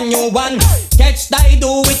a brand new one. Catch that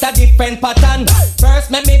do with a different pattern. First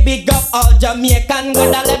make me big up all Jamaican.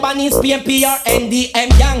 Whether Lebanese, PMP or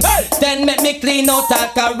NDM gang. Then make me clean out all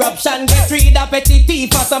corruption. Get rid of petty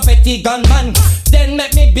thief or some petty gunman. Then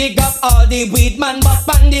make me big up all the weed man. But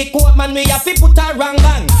pan the court man we have to put a wrong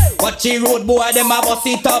bang. Watch the road boy them a bust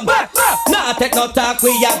it up. Nah take no talk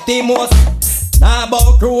we have the most. Nah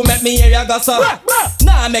bout crew make me hear ya goss up.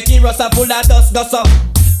 Nah make it rust and full of dust goss up.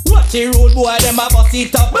 Watch the road boy them a bust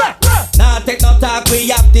it up. Nah take no talk we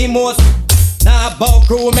have the most. Nah bout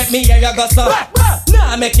crew make me hear ya goss up.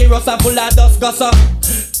 Nah make it rust and full of dust goss up.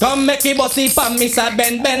 Come make it bust it pan Mr.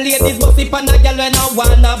 Ben. Ladies bust it pan a girl when I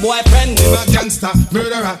want a boyfriend. I'm a gangster,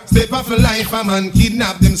 murderer, step off for life. A man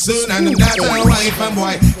kidnap them son and them daughter and wife. And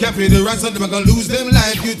boy, can't pay the ransom, them gonna lose them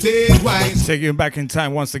life. You take wise. Take you back in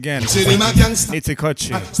time once again. Say them a gangster. It's a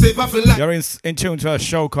Kochi. Step off for life. You're in tune to a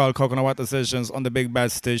show called Coconut Water Sessions on the Big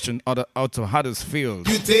Bad Station out to Huddersfield.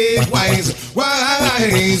 You take wise.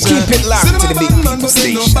 Keep it locked to the Big People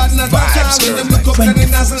Station. Vibes,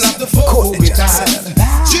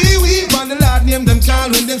 She weep on the Lord name them call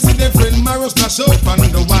when them see their friend Maros smash up on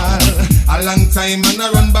the wall. A long time and I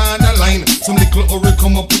run by the line. Some little hurry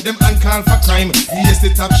come up with them and call for crime. Yes,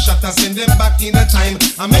 the top shot and send them back in the time.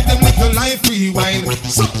 I make them with your life rewind.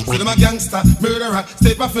 So them a gangster, murderer,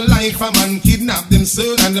 step off for life. A man kidnap them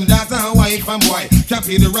son and them daughter and wife and boy. Can't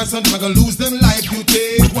pay the rest of them, I gonna lose them life. You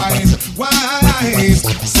take wise.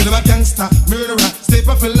 So them a gangster, murderer, step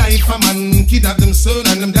off for life. A man kidnap them son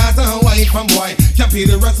and them daughter and wife and boy. Can't pay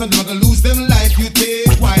the rest of them, I gonna lose them life. You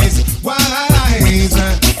take wise.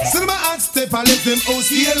 So them a hot step and let them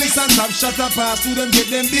OCLs and top shot a pass to them get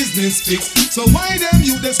them business fixed. So why them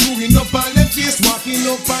you they screwing up on them face, walking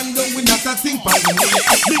up and down with not a thing by the way.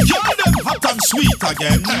 Me girl them hot and sweet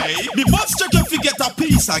again. Hey. Me must check if we get a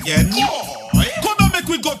piece again. Come and make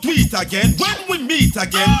we go tweet again. When we meet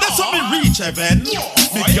again, that's how me reach heaven.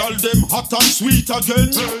 Me girl them hot and sweet again.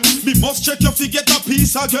 Me must check if we get a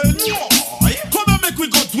piece again. Come and make we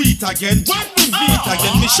go tweet again. When we meet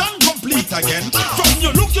again, mission complete again. From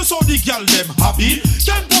your look you saw the girl them happy.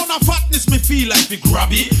 Them bone of fatness me feel like me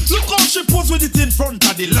grabby. Look how she pose with it in front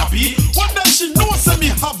of the lobby. One day she knows that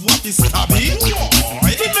me have what is stabby.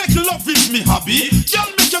 Me make love is me hobby. Girl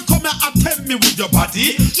make you come and attempt me with your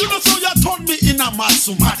body. You know so you turn me in a mad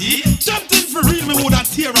sumadi. Them things for real me woulda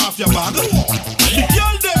tear off your bag. The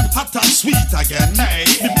girl them hot and sweet again.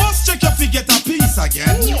 Me must check if we get a piece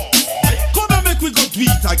again. Come and make we go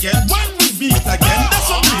tweet again. When we meet again, that's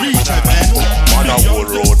when we reach again. Man a whole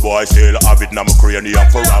road boy still have it now my cranium.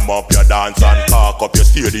 For ram up your dance and park up your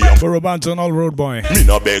stadium. For a Banton all road boy. Me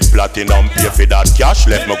no beg platinum, pay for that cash.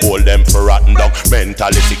 Left me gold them for rotten dog.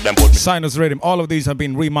 Mentally sick them put me. Sinus Rhythm, all of these have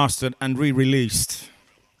been remastered and re-released.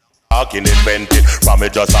 Talking invented, from me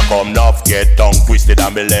just a come enough. Get tongue twisted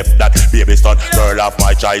and me left that baby stunt. Girl off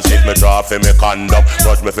my choices, me draw for me condom.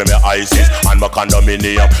 Rush me for me ISIS and my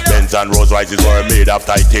condominium. Benz and Rolls Royces were made of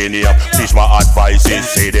titanium. Teach my advices,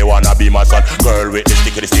 say they wanna be my son. Girl with the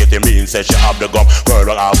stick of the state, mean say she have the gum. Girl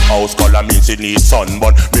don't have house color, means she need sun.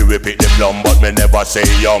 But me whip it the plum, but me never say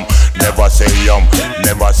yum. Never say yum,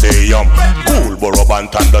 never say yum. Cool Borough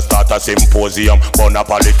Banton, the start a symposium. Born a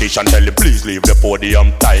politician, tell you please leave the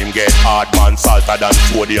podium. Time get hard man, salter than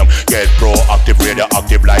sodium. Get proactive,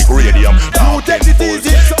 radioactive like radium.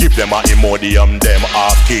 Give them a Imodium, them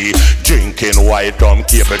off key. Drinking white rum,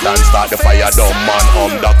 keep it and start the fire down.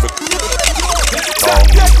 Man, that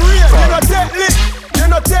you no take lick, you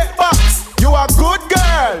no take box. You a good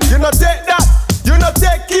girl, you no take that. You no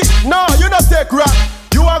take it, no, you no take rap.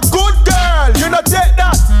 You a good girl, you no take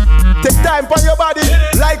that. Take time for your body,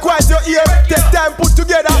 likewise your ear. Take time put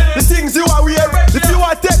together the things you are wear. If you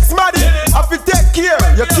are take smarty, have to take care.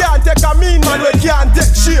 You can't take a mean man, you can't take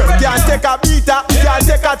sheer. Can't take a beater, can't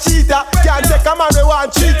take a cheater. Can't take a man who want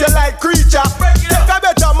treat you like creature. Take a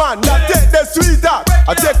better man that take the sweeter.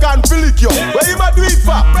 I take and flick you. Where you ma do it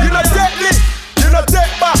for? You no take lick, you no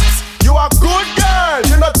take box. You a good girl,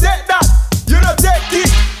 you no take that. You no take it,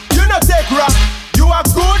 you no take rap. You a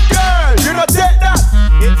good girl, you no take that.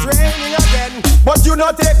 It's raining again, but you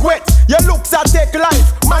no take wet. Your looks a take life,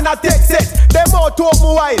 man a take set. Them out to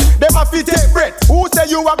me wild, them a fi take breath. Who say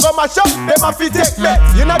you a go mash up? Them a fi take bet.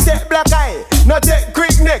 You no take black eye, no take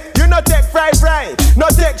creek neck. You no take fry, no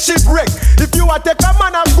take shipwreck. If you a take a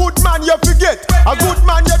man, a good man you forget. A good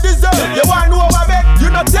man you deserve. You want to overbet.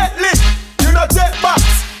 You no take lick, you no take box.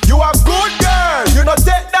 You a good girl, you no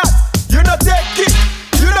take that. You no take kick,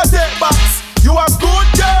 you no take box. You a good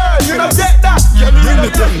girl, you no take that. You're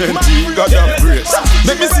independent, God have grace.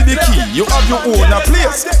 Let me see the key, you have your own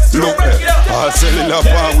place. Look there, all cellular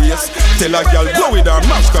power waste. Tell a girl go with her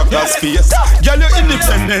mash cock that space. Girl you're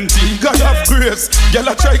independent, God have grace. Girl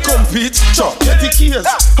I try compete, chop, get the case.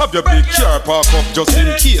 Have your big car park up just in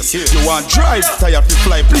case. You want drive, tired to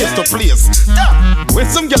fly place to place. When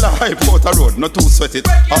some girl a hype out the road, not too sweat it.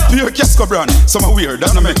 A pure Casco brand, some are weird,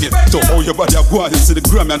 that no make it. So how your body a go and you see the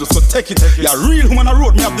gram and just go take it. Yeah, real woman a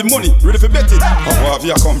road, me have the money, ready for bet it. How have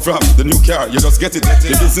you come from? The new car, you just get it.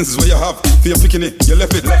 The business is where you have, for your picking it, you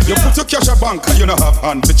left it. You put your cash a bank and you don't have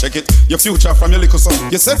hand to check it. Your future from your little son,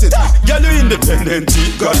 you set it. Girl, you independent,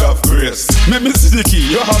 God have grace. Make me see the key,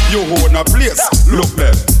 you have your own a place. Look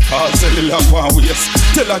there, all cellular power waste.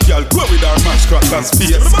 Tell a girl, go with her mash crack and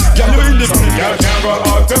space. Girl, you independent. Girl can go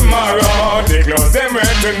out tomorrow. The clothes them wear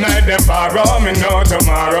tonight, them borrow me know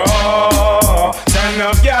tomorrow. Stand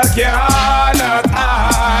up, girl cannot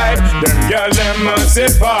hide. Them Girl, them must say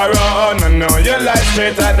far on. I know your life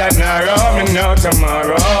straighter than narrow. Me know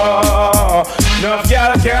tomorrow. No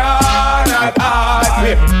girl cannot hide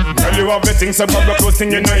me. Girl, you have the things about the clothes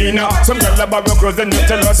thing you know in. Some girl about your clothes and you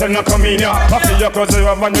tell us and not come in. After your clothes you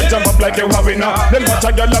have and you jump up like you have in. Them watch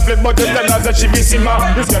a girl flip but you tell us that she be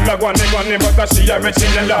sima. This girl a go on but she a rich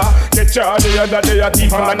in the get you the other day a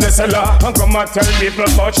thief and the seller. And come and tell people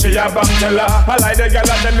about she a bank teller. I like the girl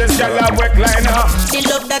and tell this girl a wet liner. The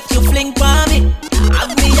love that you fling for me,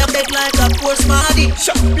 have me a beg like a poor smarty.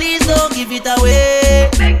 Please don't give it away.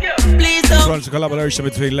 Please don't. It's a collaboration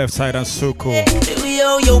between Left Side and Suko.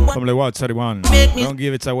 From the Wild 31. Don't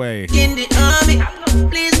give it away. In the army,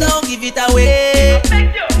 please don't give it away.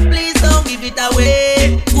 Please don't give it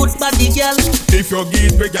away. Good body girl. If you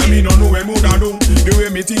give me, girl, me no know where mood I do. The way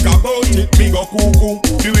me think about it, me go cuckoo.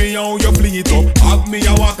 The way how you fling it up, have me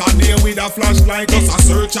a walk a day with a flashlight, just a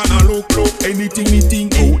search and a look. Anything me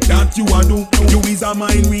think out that you a do, you is a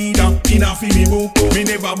mind reader in a film book. Me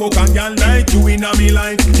never book a girl like you in a me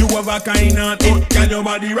life. You have a kind of thought, can your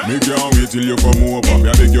body right? Me can't wait till you come over. Me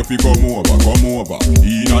a beg you fi come over, come over.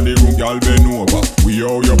 Inna the room, girl, bend over. We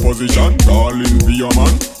how your position, darling, be your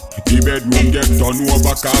man. The bedroom get turn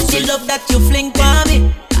over cause the love that you fling for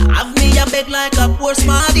me, have me a beg like a poor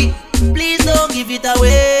smarty. Please don't give it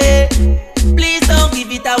away. Please don't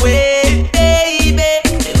give it away, baby.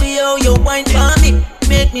 We how you wine for me,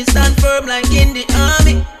 make me stand firm like in the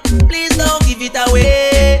army. Please don't give it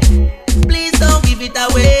away. Please don't give it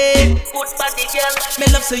away. Good body girl, me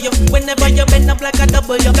love so you. Whenever you bend up like a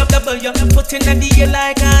double, put in the air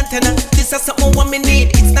like antenna. This is something what me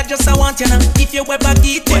need. It's not just I want you know. If you ever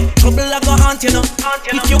get wet, trouble I go haunt you know.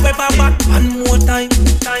 If you ever back one more time,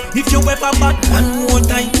 if you ever back one more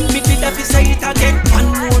time, me did have to say it again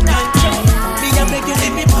one more time. Me a beg you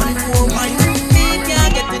leave me one more time. Me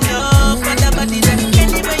can't get enough of the body that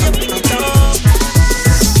anyway you bring it up.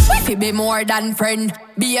 We be more than friend.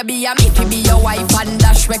 Baby, me fi be your wife and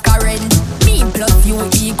dash we current. Me plus you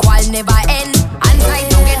equal never end. And try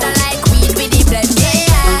together like weed with the blend.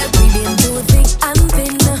 Yeah, we been too thick and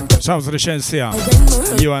thin. Sounds of the Shensia,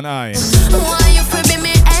 you and I. Why you fi be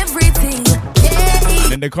me everything?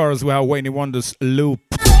 Yeah. In the chorus we have Wayne Wonder's loop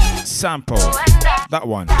sample. That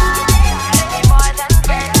one.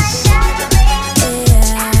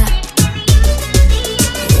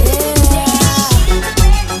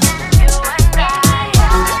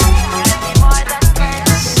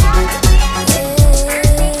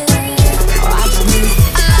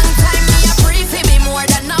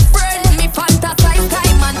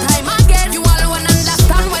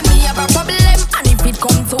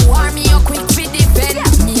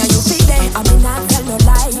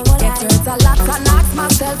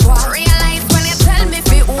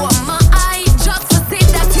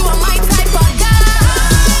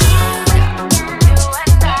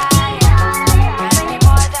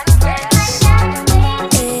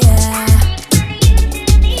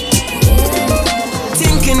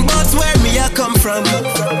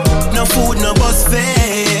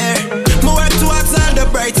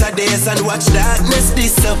 And watch darkness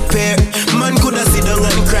disappear. Man coulda sit down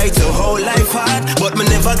and cry to whole life hard, but me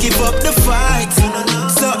never give up the fight.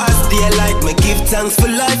 So as daylight, me give thanks for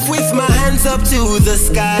life with my hands up to the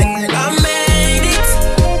sky. I made it,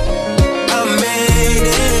 I made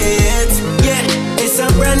it. Yeah, it's a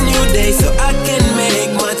brand new day, so I can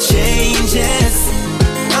make my changes.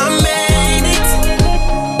 I made it,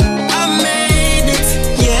 I made it.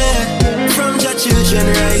 Yeah, from your children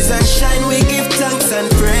rise and shine, we give thanks and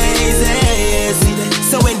praise.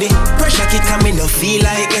 So when the pressure keep coming, no feel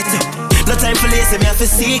like get up. No time for lazy, me have to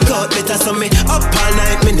seek out better. So me up all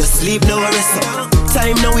night, me no sleep, no rest up.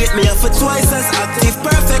 Time no wait, me have for twice as active.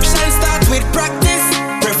 Perfection starts with practice.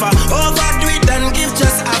 Prefer overdo it than give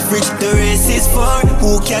just average. The race is for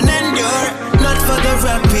who can endure, not for the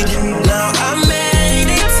rapid. Now I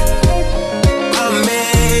made it, I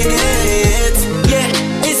made it. Yeah,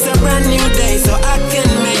 it's a brand new day, so I can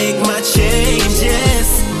make my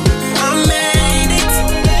changes.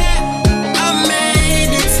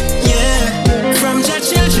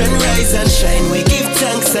 Rise and shine, we give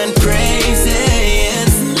thanks and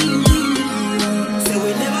praises. So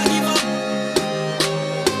we never give up,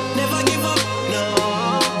 never give up, no,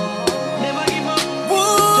 never give up.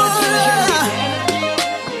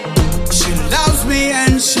 She loves me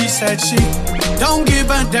and she said she don't give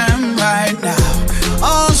a damn right now.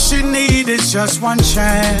 All she needs is just one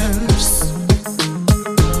chance.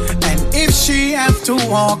 And if she have to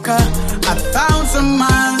walk 1,000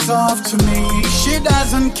 miles off to me, she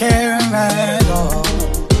doesn't care at all.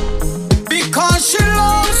 Because she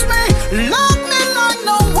loves me like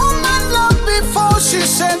no woman loved before. She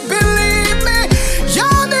said, believe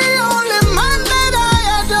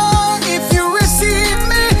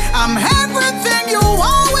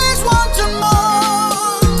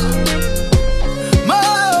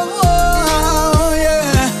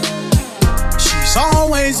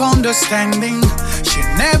understanding. She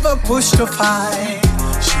never pushed to fight.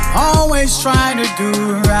 She always tried to do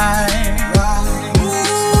right.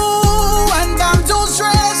 Ooh, and damn those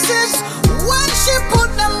dresses when she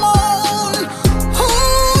put them on.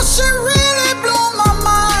 Ooh, she really blew my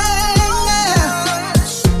mind. Yeah.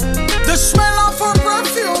 The smell of her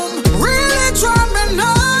perfume really drives me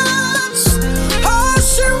nuts. Oh,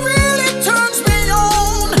 she really turns me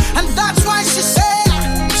on, and that's why she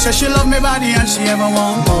said. So she love me body and she ever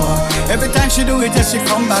want more. Every time she do it, she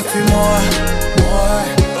come back for more.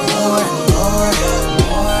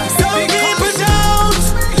 Some people don't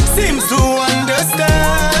seem to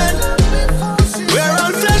understand. We're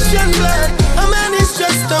all flesh and blood. A man is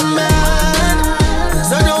just a man.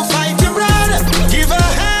 So don't fight your brother. Give a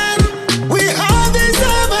hand. We all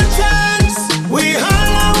deserve a chance. We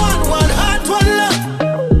all are one heart, one love,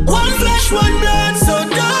 one flesh, one blood. So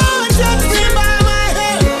don't judge me by my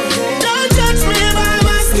hair. Don't judge me by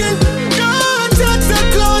my skin. Don't touch the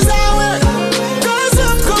clothes I wear. 'Cause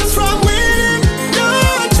love comes from within.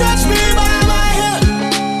 Don't judge me by my hair.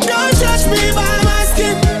 Don't judge me by my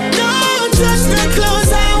skin. Don't touch the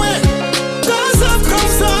clothes I wear. 'Cause love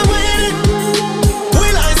comes from within.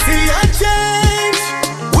 Will I see a change?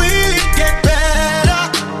 Will it get better?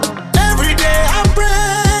 Every day I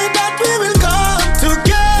pray that we will come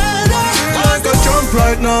together. Like a jump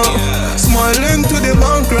right now, smiling to the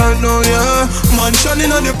bank right now, yeah. Man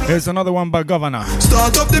shining on the Here's another one by Governor.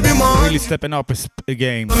 start up to be mine. Really stepping up his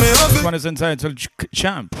game. This one is entitled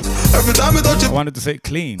Champ. Every time I touch I it, wanted to say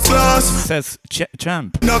clean. Class. It says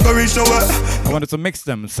Champ. not gonna reach nowhere. I wanted to mix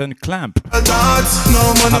them, send clamp. That's no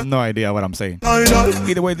I man. have no idea what I'm saying. Final.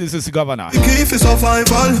 Either way, this is Governor. The key for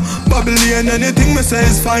survival. Babylon, anything me say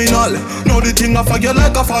is final. Now the thing I forget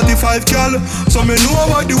like a 45 girl. So me know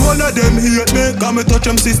why the whole of them hate me. Cause me touch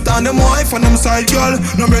them sister and them wife and them side girl.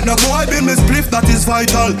 No make no boy build me spliff, that is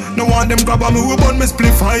vital. No want them grab on me, we burn me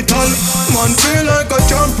spliff vital. Man feel like a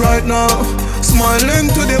champ right now. Smiling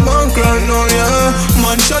to the bank right now, yeah.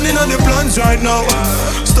 Man shining on the plans right now.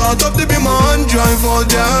 Start up to be my hand drive out,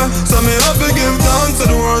 yeah. So me have to give thanks to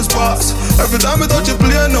the worst pass. Every time I touch a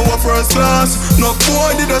plane, no first class. No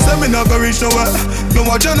boy did I say me not gonna reach nowhere. No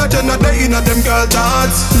more Jenna they in at them girl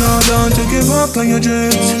thoughts. No, don't you give up on your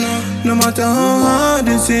dreams. No matter how hard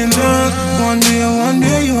it seems, one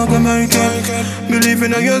day you are gonna make it. Believe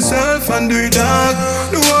in yourself and do it dark.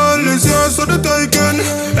 The world is yours so the taking.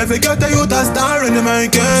 Every get a youth a star in the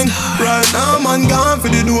making. Right now man gone for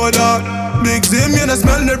the door dog. Big Zim, you know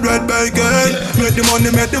smell the bread bacon. Make the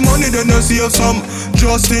money, then you see some.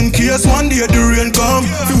 Just in case one day the rain come.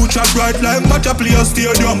 Future bright like match a play a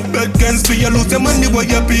stadium. Bet against me, you lose the money where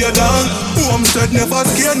you pay down. Home said never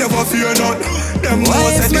scare, never fear none. Them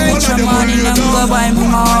boys said the one of them will you down. Go buy my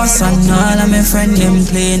house and all of my friend them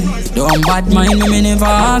clean. Don't bad mind me never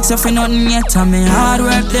ask you for nothing yet. And me hard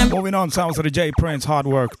work them. Moving on, sounds of the J Prince, hard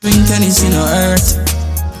work. Drink anything on earth.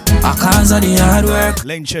 I cause of the hard work.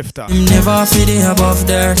 Lane shifter. Him never feel the above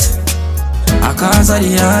dirt. I cause of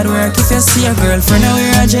the hard work. If you see a girlfriend and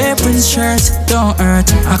wear a J Prince shirt, don't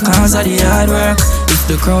hurt. I cause of the hard work. If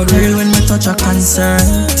the crowd real when me touch a concert,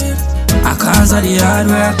 I cause of the hard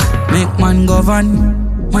work. Make man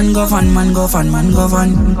govern. Man govern, man govern, man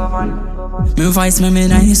govern. Me voice me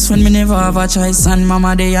nice when me never have a choice. And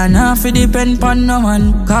mama they are not fi depend pon no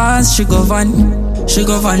man. Cause she govern, she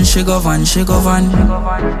govern, she govern, she govern.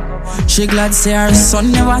 She glad say her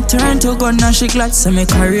son never turn to gun. Now she glad say me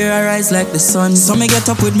career rise like the sun. So me get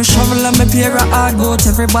up with me shovel and me pair of hard boat.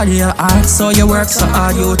 Everybody a ask so you work so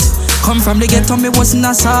hard youth. Come from the ghetto, me wasn't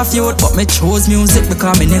a soft youth, but me chose music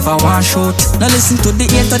because me never wash out. Now listen to the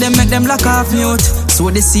hater, them make them lock off mute. So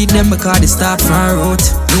they see them because they start far out.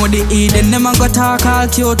 Know the eat them a go talk all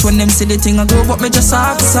cute. When them see the thing I go, but me just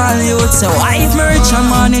ask salute. So why if me rich a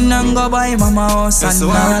morning and go buy mama house and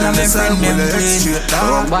all of me friend them clean.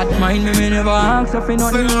 But mind me never ask if you know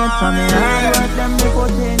the hate from me. I work them before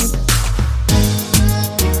 10.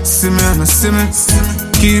 See me,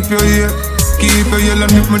 keep your ear. Keep your yellow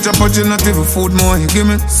meat, much opportunity for food more, you give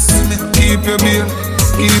me. Keep your beer,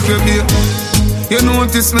 keep your beer. You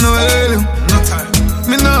notice me no hail you.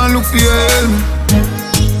 Me nah look for your help.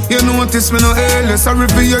 You notice me no hail you. Sorry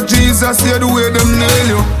for your Jesus, you're the way them nail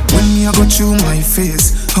you. When me I go through my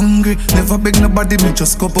face, hungry, never beg nobody, me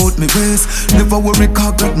just go about me ways. Never worry,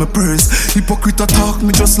 car got my purse. Hypocrite talk,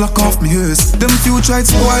 me just lock off me ears. Them few try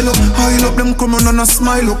to spoil up, high up, them come on and a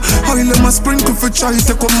smile up. High them a sprinkle for try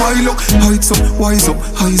take a mile up. Heights up, wise up,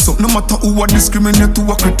 highs up. No matter who a discriminate,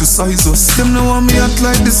 who a criticize us. Them know want me act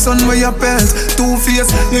like the sun where you belt. Two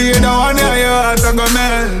face, you hear the one here, your heart a go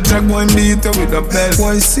melt. Jack boy beat you with a belt.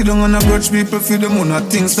 Why sit down and a grudge people for them on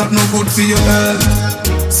things that no good for your health?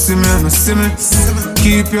 See me and see me.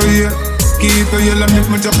 Keep your ear. Keep your ear. Make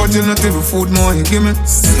me chop a gelatin for food more. You give me.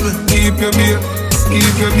 Keep your beer.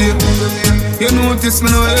 Keep your beer. You notice me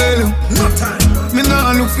no hell. No time. Me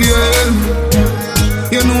nah look for your help.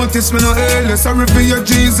 You notice me no hell. Sorry for your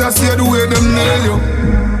Jesus. You're the way them nail you.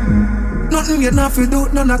 Nothing you not fi do,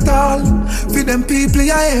 none at all. For them people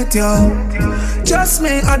you hate you. Just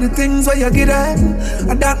me all the things where you get them,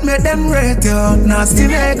 and that make them rate you. Nasty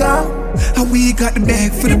nigga, and we got the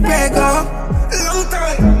bag for the beggar. Long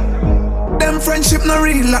time. Them friendship not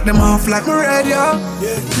real, lock them off like my radio.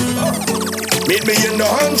 Meet me in the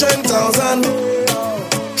 100,000.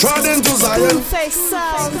 Trod into Zion.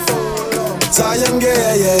 Zion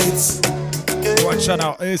Gates. Watch out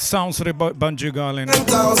now, it sounds to the Bungie Garland.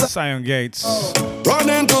 Zion Gates. Run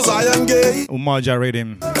into Zion Gates. Umaja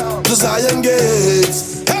Rhythm. To Zion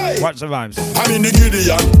Gates. Hey! Watch the vibes. I'm in the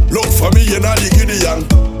Gideon. Look for me in the Gideon.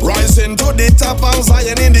 Rising to the top of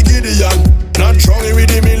Zion in the Gideon. Not trying with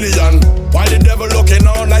the million. Why the devil looking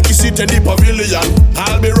on like he sit in the pavilion?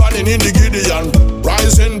 I'll be running in the Gideon.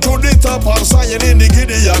 Rising to the top of Zion in the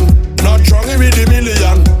Gideon. Not trying with the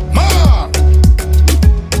million. Ma!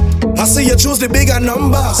 I see you choose the bigger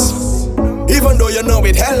numbers, even though you know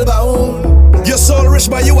it hellbound. You're so rich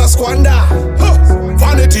but you a squander.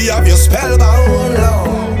 Vanity of your spellbound.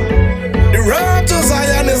 The road to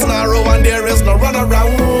Zion is narrow and there is no run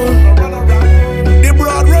around. The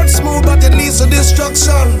broad road smooth but it leads to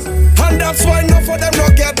destruction. And that's why enough of them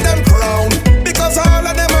don't get them crown, because all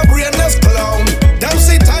of them are brainless clown. Them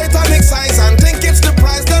see Titanic size and think it's the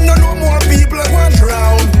price. Them don't know more people are going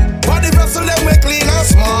drown. But the vessel them we clean and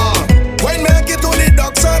small. When make it to the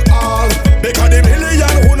docks at all. Because the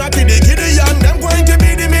million who not in the Gideon, them going to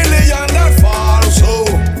be the million that fall. So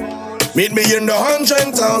meet me in the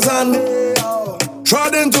 100,000.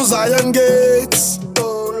 Trod into Zion Gates.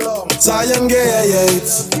 Zion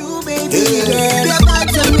Gates. You baby girl, your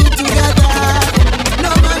vibes and me together.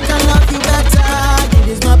 No man can love you better. It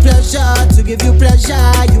is my pleasure to give you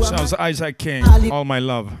pleasure. You sounds Isaac King, All My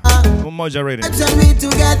Love. Umaja Rhythm. Vibes and me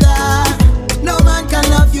together. No man can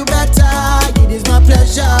love you better. It is my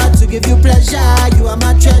pleasure to give you pleasure. You are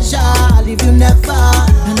my treasure, I'll leave you never.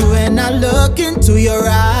 And when I look into your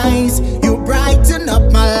eyes, you brighten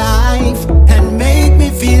up my life and make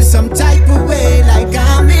me feel some type of way, like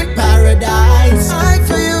I'm in paradise. I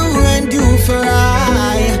for you and you for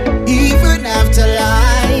I, even after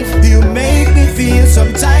life. You make me feel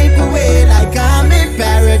some type of way, like I'm in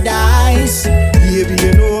paradise. Baby,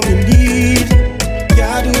 you know me need,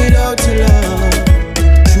 can't do without your love.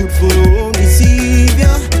 Truthful won't deceive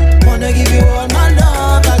ya. Wanna give you all my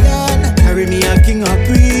love again. Carry me a king or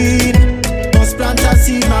queen. Must plant a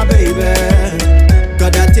seed, my baby.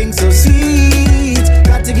 Got that thing so sweet.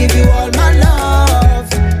 Got to give you all my love.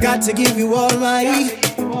 Got to give you all my.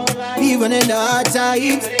 Even in the hard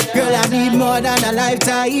times, girl, I need more than a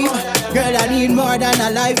lifetime. Girl, I need more than a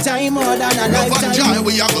lifetime, more than a lifetime. Love and joy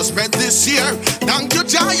we are gonna spread this year. Thank you,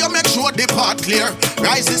 Jah, you make sure the path clear.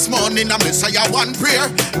 Rise this morning and Messiah one prayer.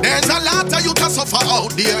 There's a lot of you to suffer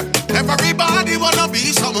out there. Everybody wanna be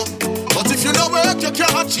someone, but if you no work, you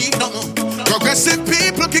can't achieve nothing. Progressive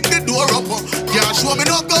people kick the door up. Can't show me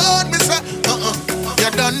no good, me say, you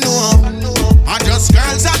don't know. I'm just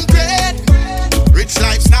girls and great. Rich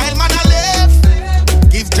lifestyle, man, I live.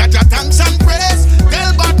 Give Jah Jah thanks and praise.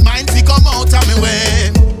 Tell bad mind to come out of me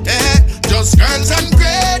way. Just girls and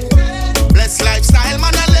great. Blessed lifestyle,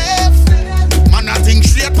 man, I live. Man, I think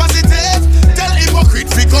straight positive. Tell hypocrite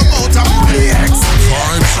to come out of me way. Vibes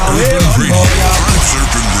Urban Radio.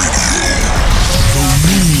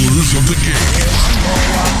 The rulers of the game.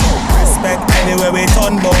 Respect anywhere we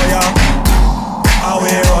turn, boy. How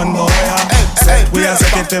we run, boy. We are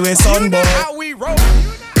set to we son, boy. How we run,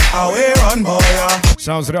 boy.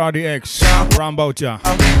 Sounds the RDX. Round about ya.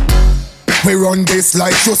 We run this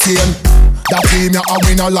like Josian. That team ya a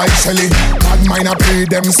winner like Shelly. Bad mind a play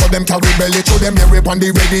them so them carry belly. Show them rip on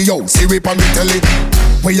the radio, see rip on the telly.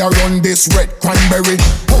 We a run this red cranberry.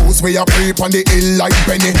 Pose we a creep on the hill like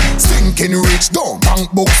Benny. Stinking rich, don't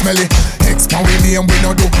bank book smelly. Ex can we name we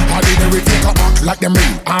no do. Ordinary fake a act like them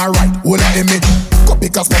real. Alright, hold on me. Go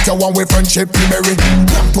pick a spot you want with friendship primary.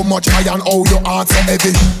 Damn too much iron, oh your heart so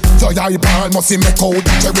heavy. So your ball must see me cold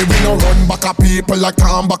cherry. We no run back a people like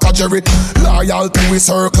Tom back a Jerry. Loyalty we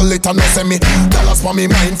circle it and no send me. Dollars for me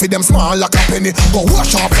mind for them small like a penny. Go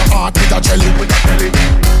wash off your heart with a jelly.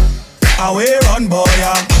 How we run, boy,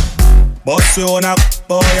 boss we own a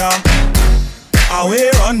boy, how we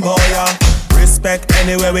run, boy, respect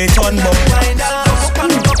anywhere we turn, boy.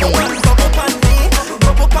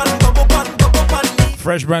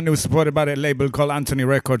 Fresh brand new supported by the label called Anthony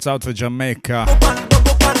Records out of Jamaica.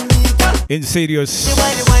 Insidious.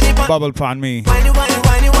 Bubble Pon Me.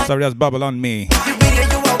 Sorry, that's Bubble on Me.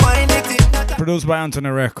 Produced by Anthony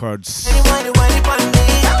Records.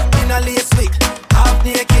 Half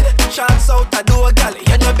naked, shots out a door, gal,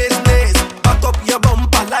 you know business. Back up your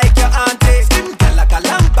bumper like your auntie. Skin gal like a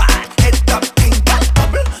lamp, head top king, gal,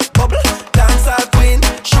 bubble, bubble, dance all queen.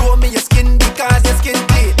 Show me your skin because your skin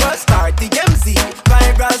clean. First start the MZ,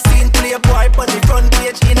 viral scene, play boy on the front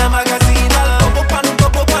page in a magazine. Bubble pan,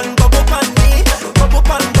 bubble pan, bubble pan me. Bubble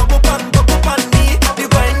pan, bubble pan, bubble pan me. The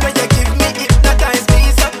wine where you give me hypnotize me.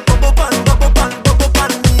 So bubble pan, bubble pan, bubble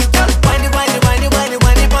pan me. Gal, whiny, whiny, whiny, whiny,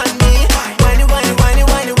 whiny pan me. Whiny, whiny, whiny,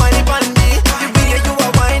 whiny, whiny pan me. The way you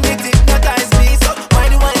are whine it hypnotize me. So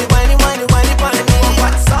whiny, whiny, whiny, whiny, whiny pan me.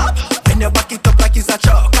 What's up? When you back it up like it's a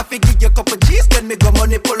truck, I figure you couple G's, then me go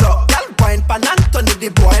money pull up. Gal, wine pan Anthony, the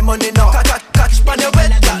boy money now. Catch pan your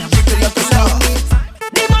wet, gal, jiggle up the sound.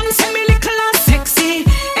 The man say me little and sexy.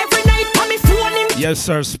 Every night on me phone him. Yes,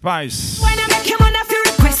 sir, Spice. When I make him on if you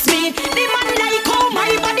request me. The man like how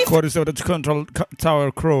my body. Quarters of the Control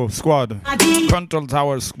Tower Crew Squad. Control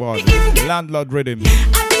Tower Squad. Landlord Rhythm.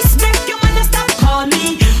 And this make your man stop call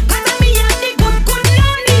me. Cause I me and the good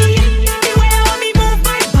nanny. The way how me move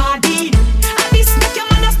my body. And this make your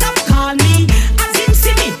man stop call me. As him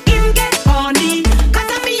see me, him get horny. Cause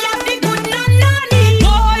I me and the good nanny.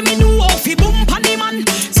 Boy, me know how fi boom pan the man.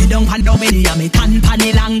 Sit down pan down belly and me tan pan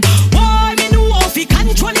the long. Boy, me know how fi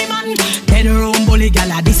control the man. Bedroom bully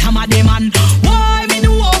gala this hammer the man. Boy, me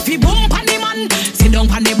know how fi boom pan the man. Sit down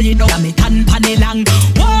pan the belly down and me tan pan the long.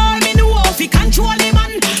 Boy, me know how fi control the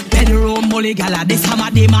man. Bedroom bully gala this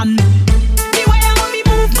hammer the man. The way how me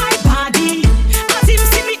move my body. As him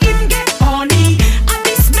see me him get horny. And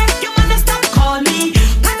this make your man stop call me.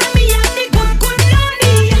 Cause I me and the good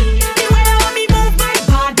nanny. The way how me move my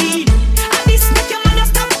body. And this make your man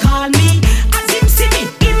stop call me. As him see me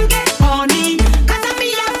him get horny. Cause I me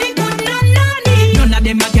and the good nanny. None of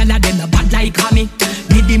them a gyal them no bad like me.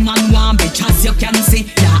 Me the man want bitch as you can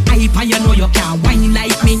see. Yeah, hype and you know you can't whine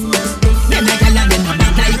like me. Them a gyal them no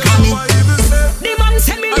bad like me. The man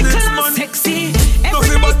say me little and sexy.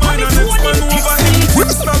 Every night on the phone him text me.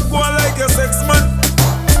 Stop going like a sex man.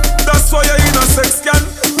 That's why you're in a sex can.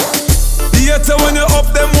 Yet when you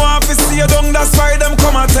up them want to see you down, that's why them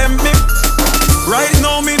come and tempt me. Right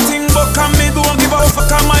now me think but can me don't give a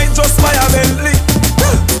fuck, I might just buy a Bentley.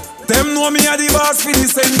 Them know me a the boss for the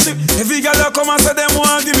century. Every girl that come and say them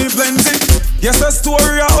want give me plenty. Yes, a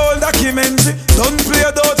story a whole documentary. Don't play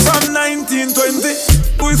it out from 1920.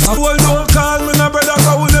 Who is a fool don't call me no brother,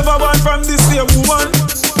 cause we never born from the same woman.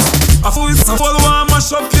 A fool is a fool want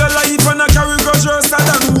mash up your life and a carry grudge worse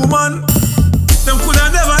than woman. Them coulda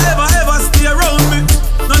never ever ever stay around me.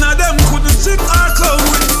 None of them couldn't chick or clown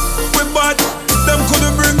with. We bad, them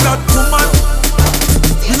couldn't bring that woman.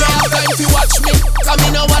 You don't have time to watch me, cause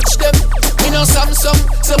me no watch them. Me no Samsung,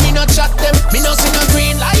 so me no chat them. Me no see no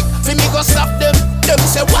green light, for me go stop them. Them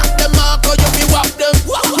say walk them Marco, you fi walk them.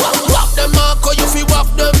 Walk them Marco, you fi walk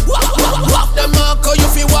them. Walk them Marco, you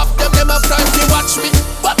fi walk them. Them have time to watch me,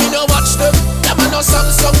 but me no watch them. Them a no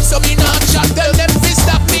Samsung, so me no chat them. Them fi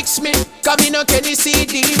stop mix me, cause me no Kenny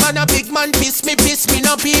CD. Man a big man piss me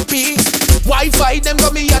no PP. Wi-Fi them go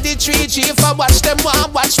me a the 3G. If I watch them,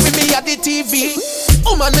 watch me a the TV.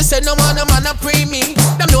 Woman me say no man a pre me.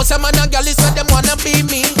 Them know some man a girl is when them wanna be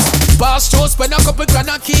me. Pass through, spend a couple grand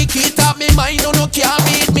a kiki. Top me mind, no can't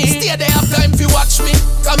beat me. Stay there have time fi watch me,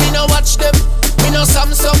 cause me no watch them. Me no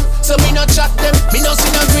Samsung, so me no chat them. Me no see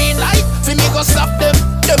no green light, fi me go stop them.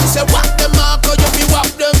 Them say walk them Marco, you fi walk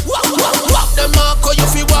them. Walk them Marco, you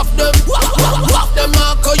fi walk them. Walk them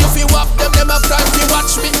Marco, you fi walk them. Them have time fi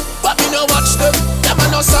watch me, but me no watch them. Them a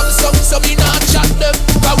no Samsung, so me no chat them.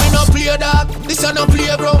 Cause we no play dog, this a no play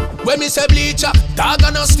bro. When me say bleacher, dog a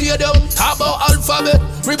no stay down. Talk about alphabet,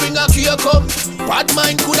 we bring a cake up. Bad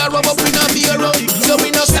mind coulda rub up in a beer room. So we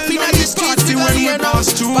no step in a the streets, we no hear now.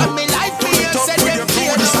 But me like me, say them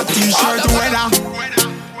fear now.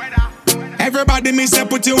 Everybody me say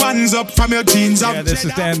put your hands up from your jeans up. Yeah, this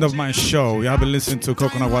is the end of my show. You have been listening to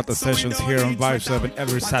Coconut Water Sessions here on Vibe 7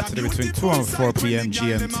 every Saturday between 2 and 4 p.m.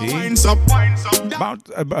 GMT.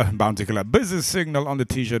 Bounty Killer. Busy Signal on the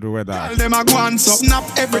t-shirt we wear that.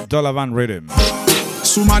 Dolavan Rhythm.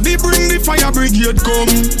 Somebody bring the fire brigade come.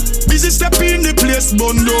 Busy step in the place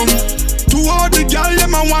bundle. To all the girl,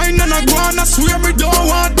 them a wine and a go on. I swear me don't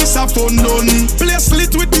want this a fun done. Place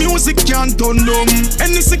lit with music can't turn them.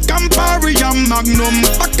 Any Campari and Magnum.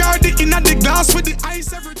 Bacardi in the glass with the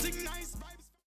ice, everything.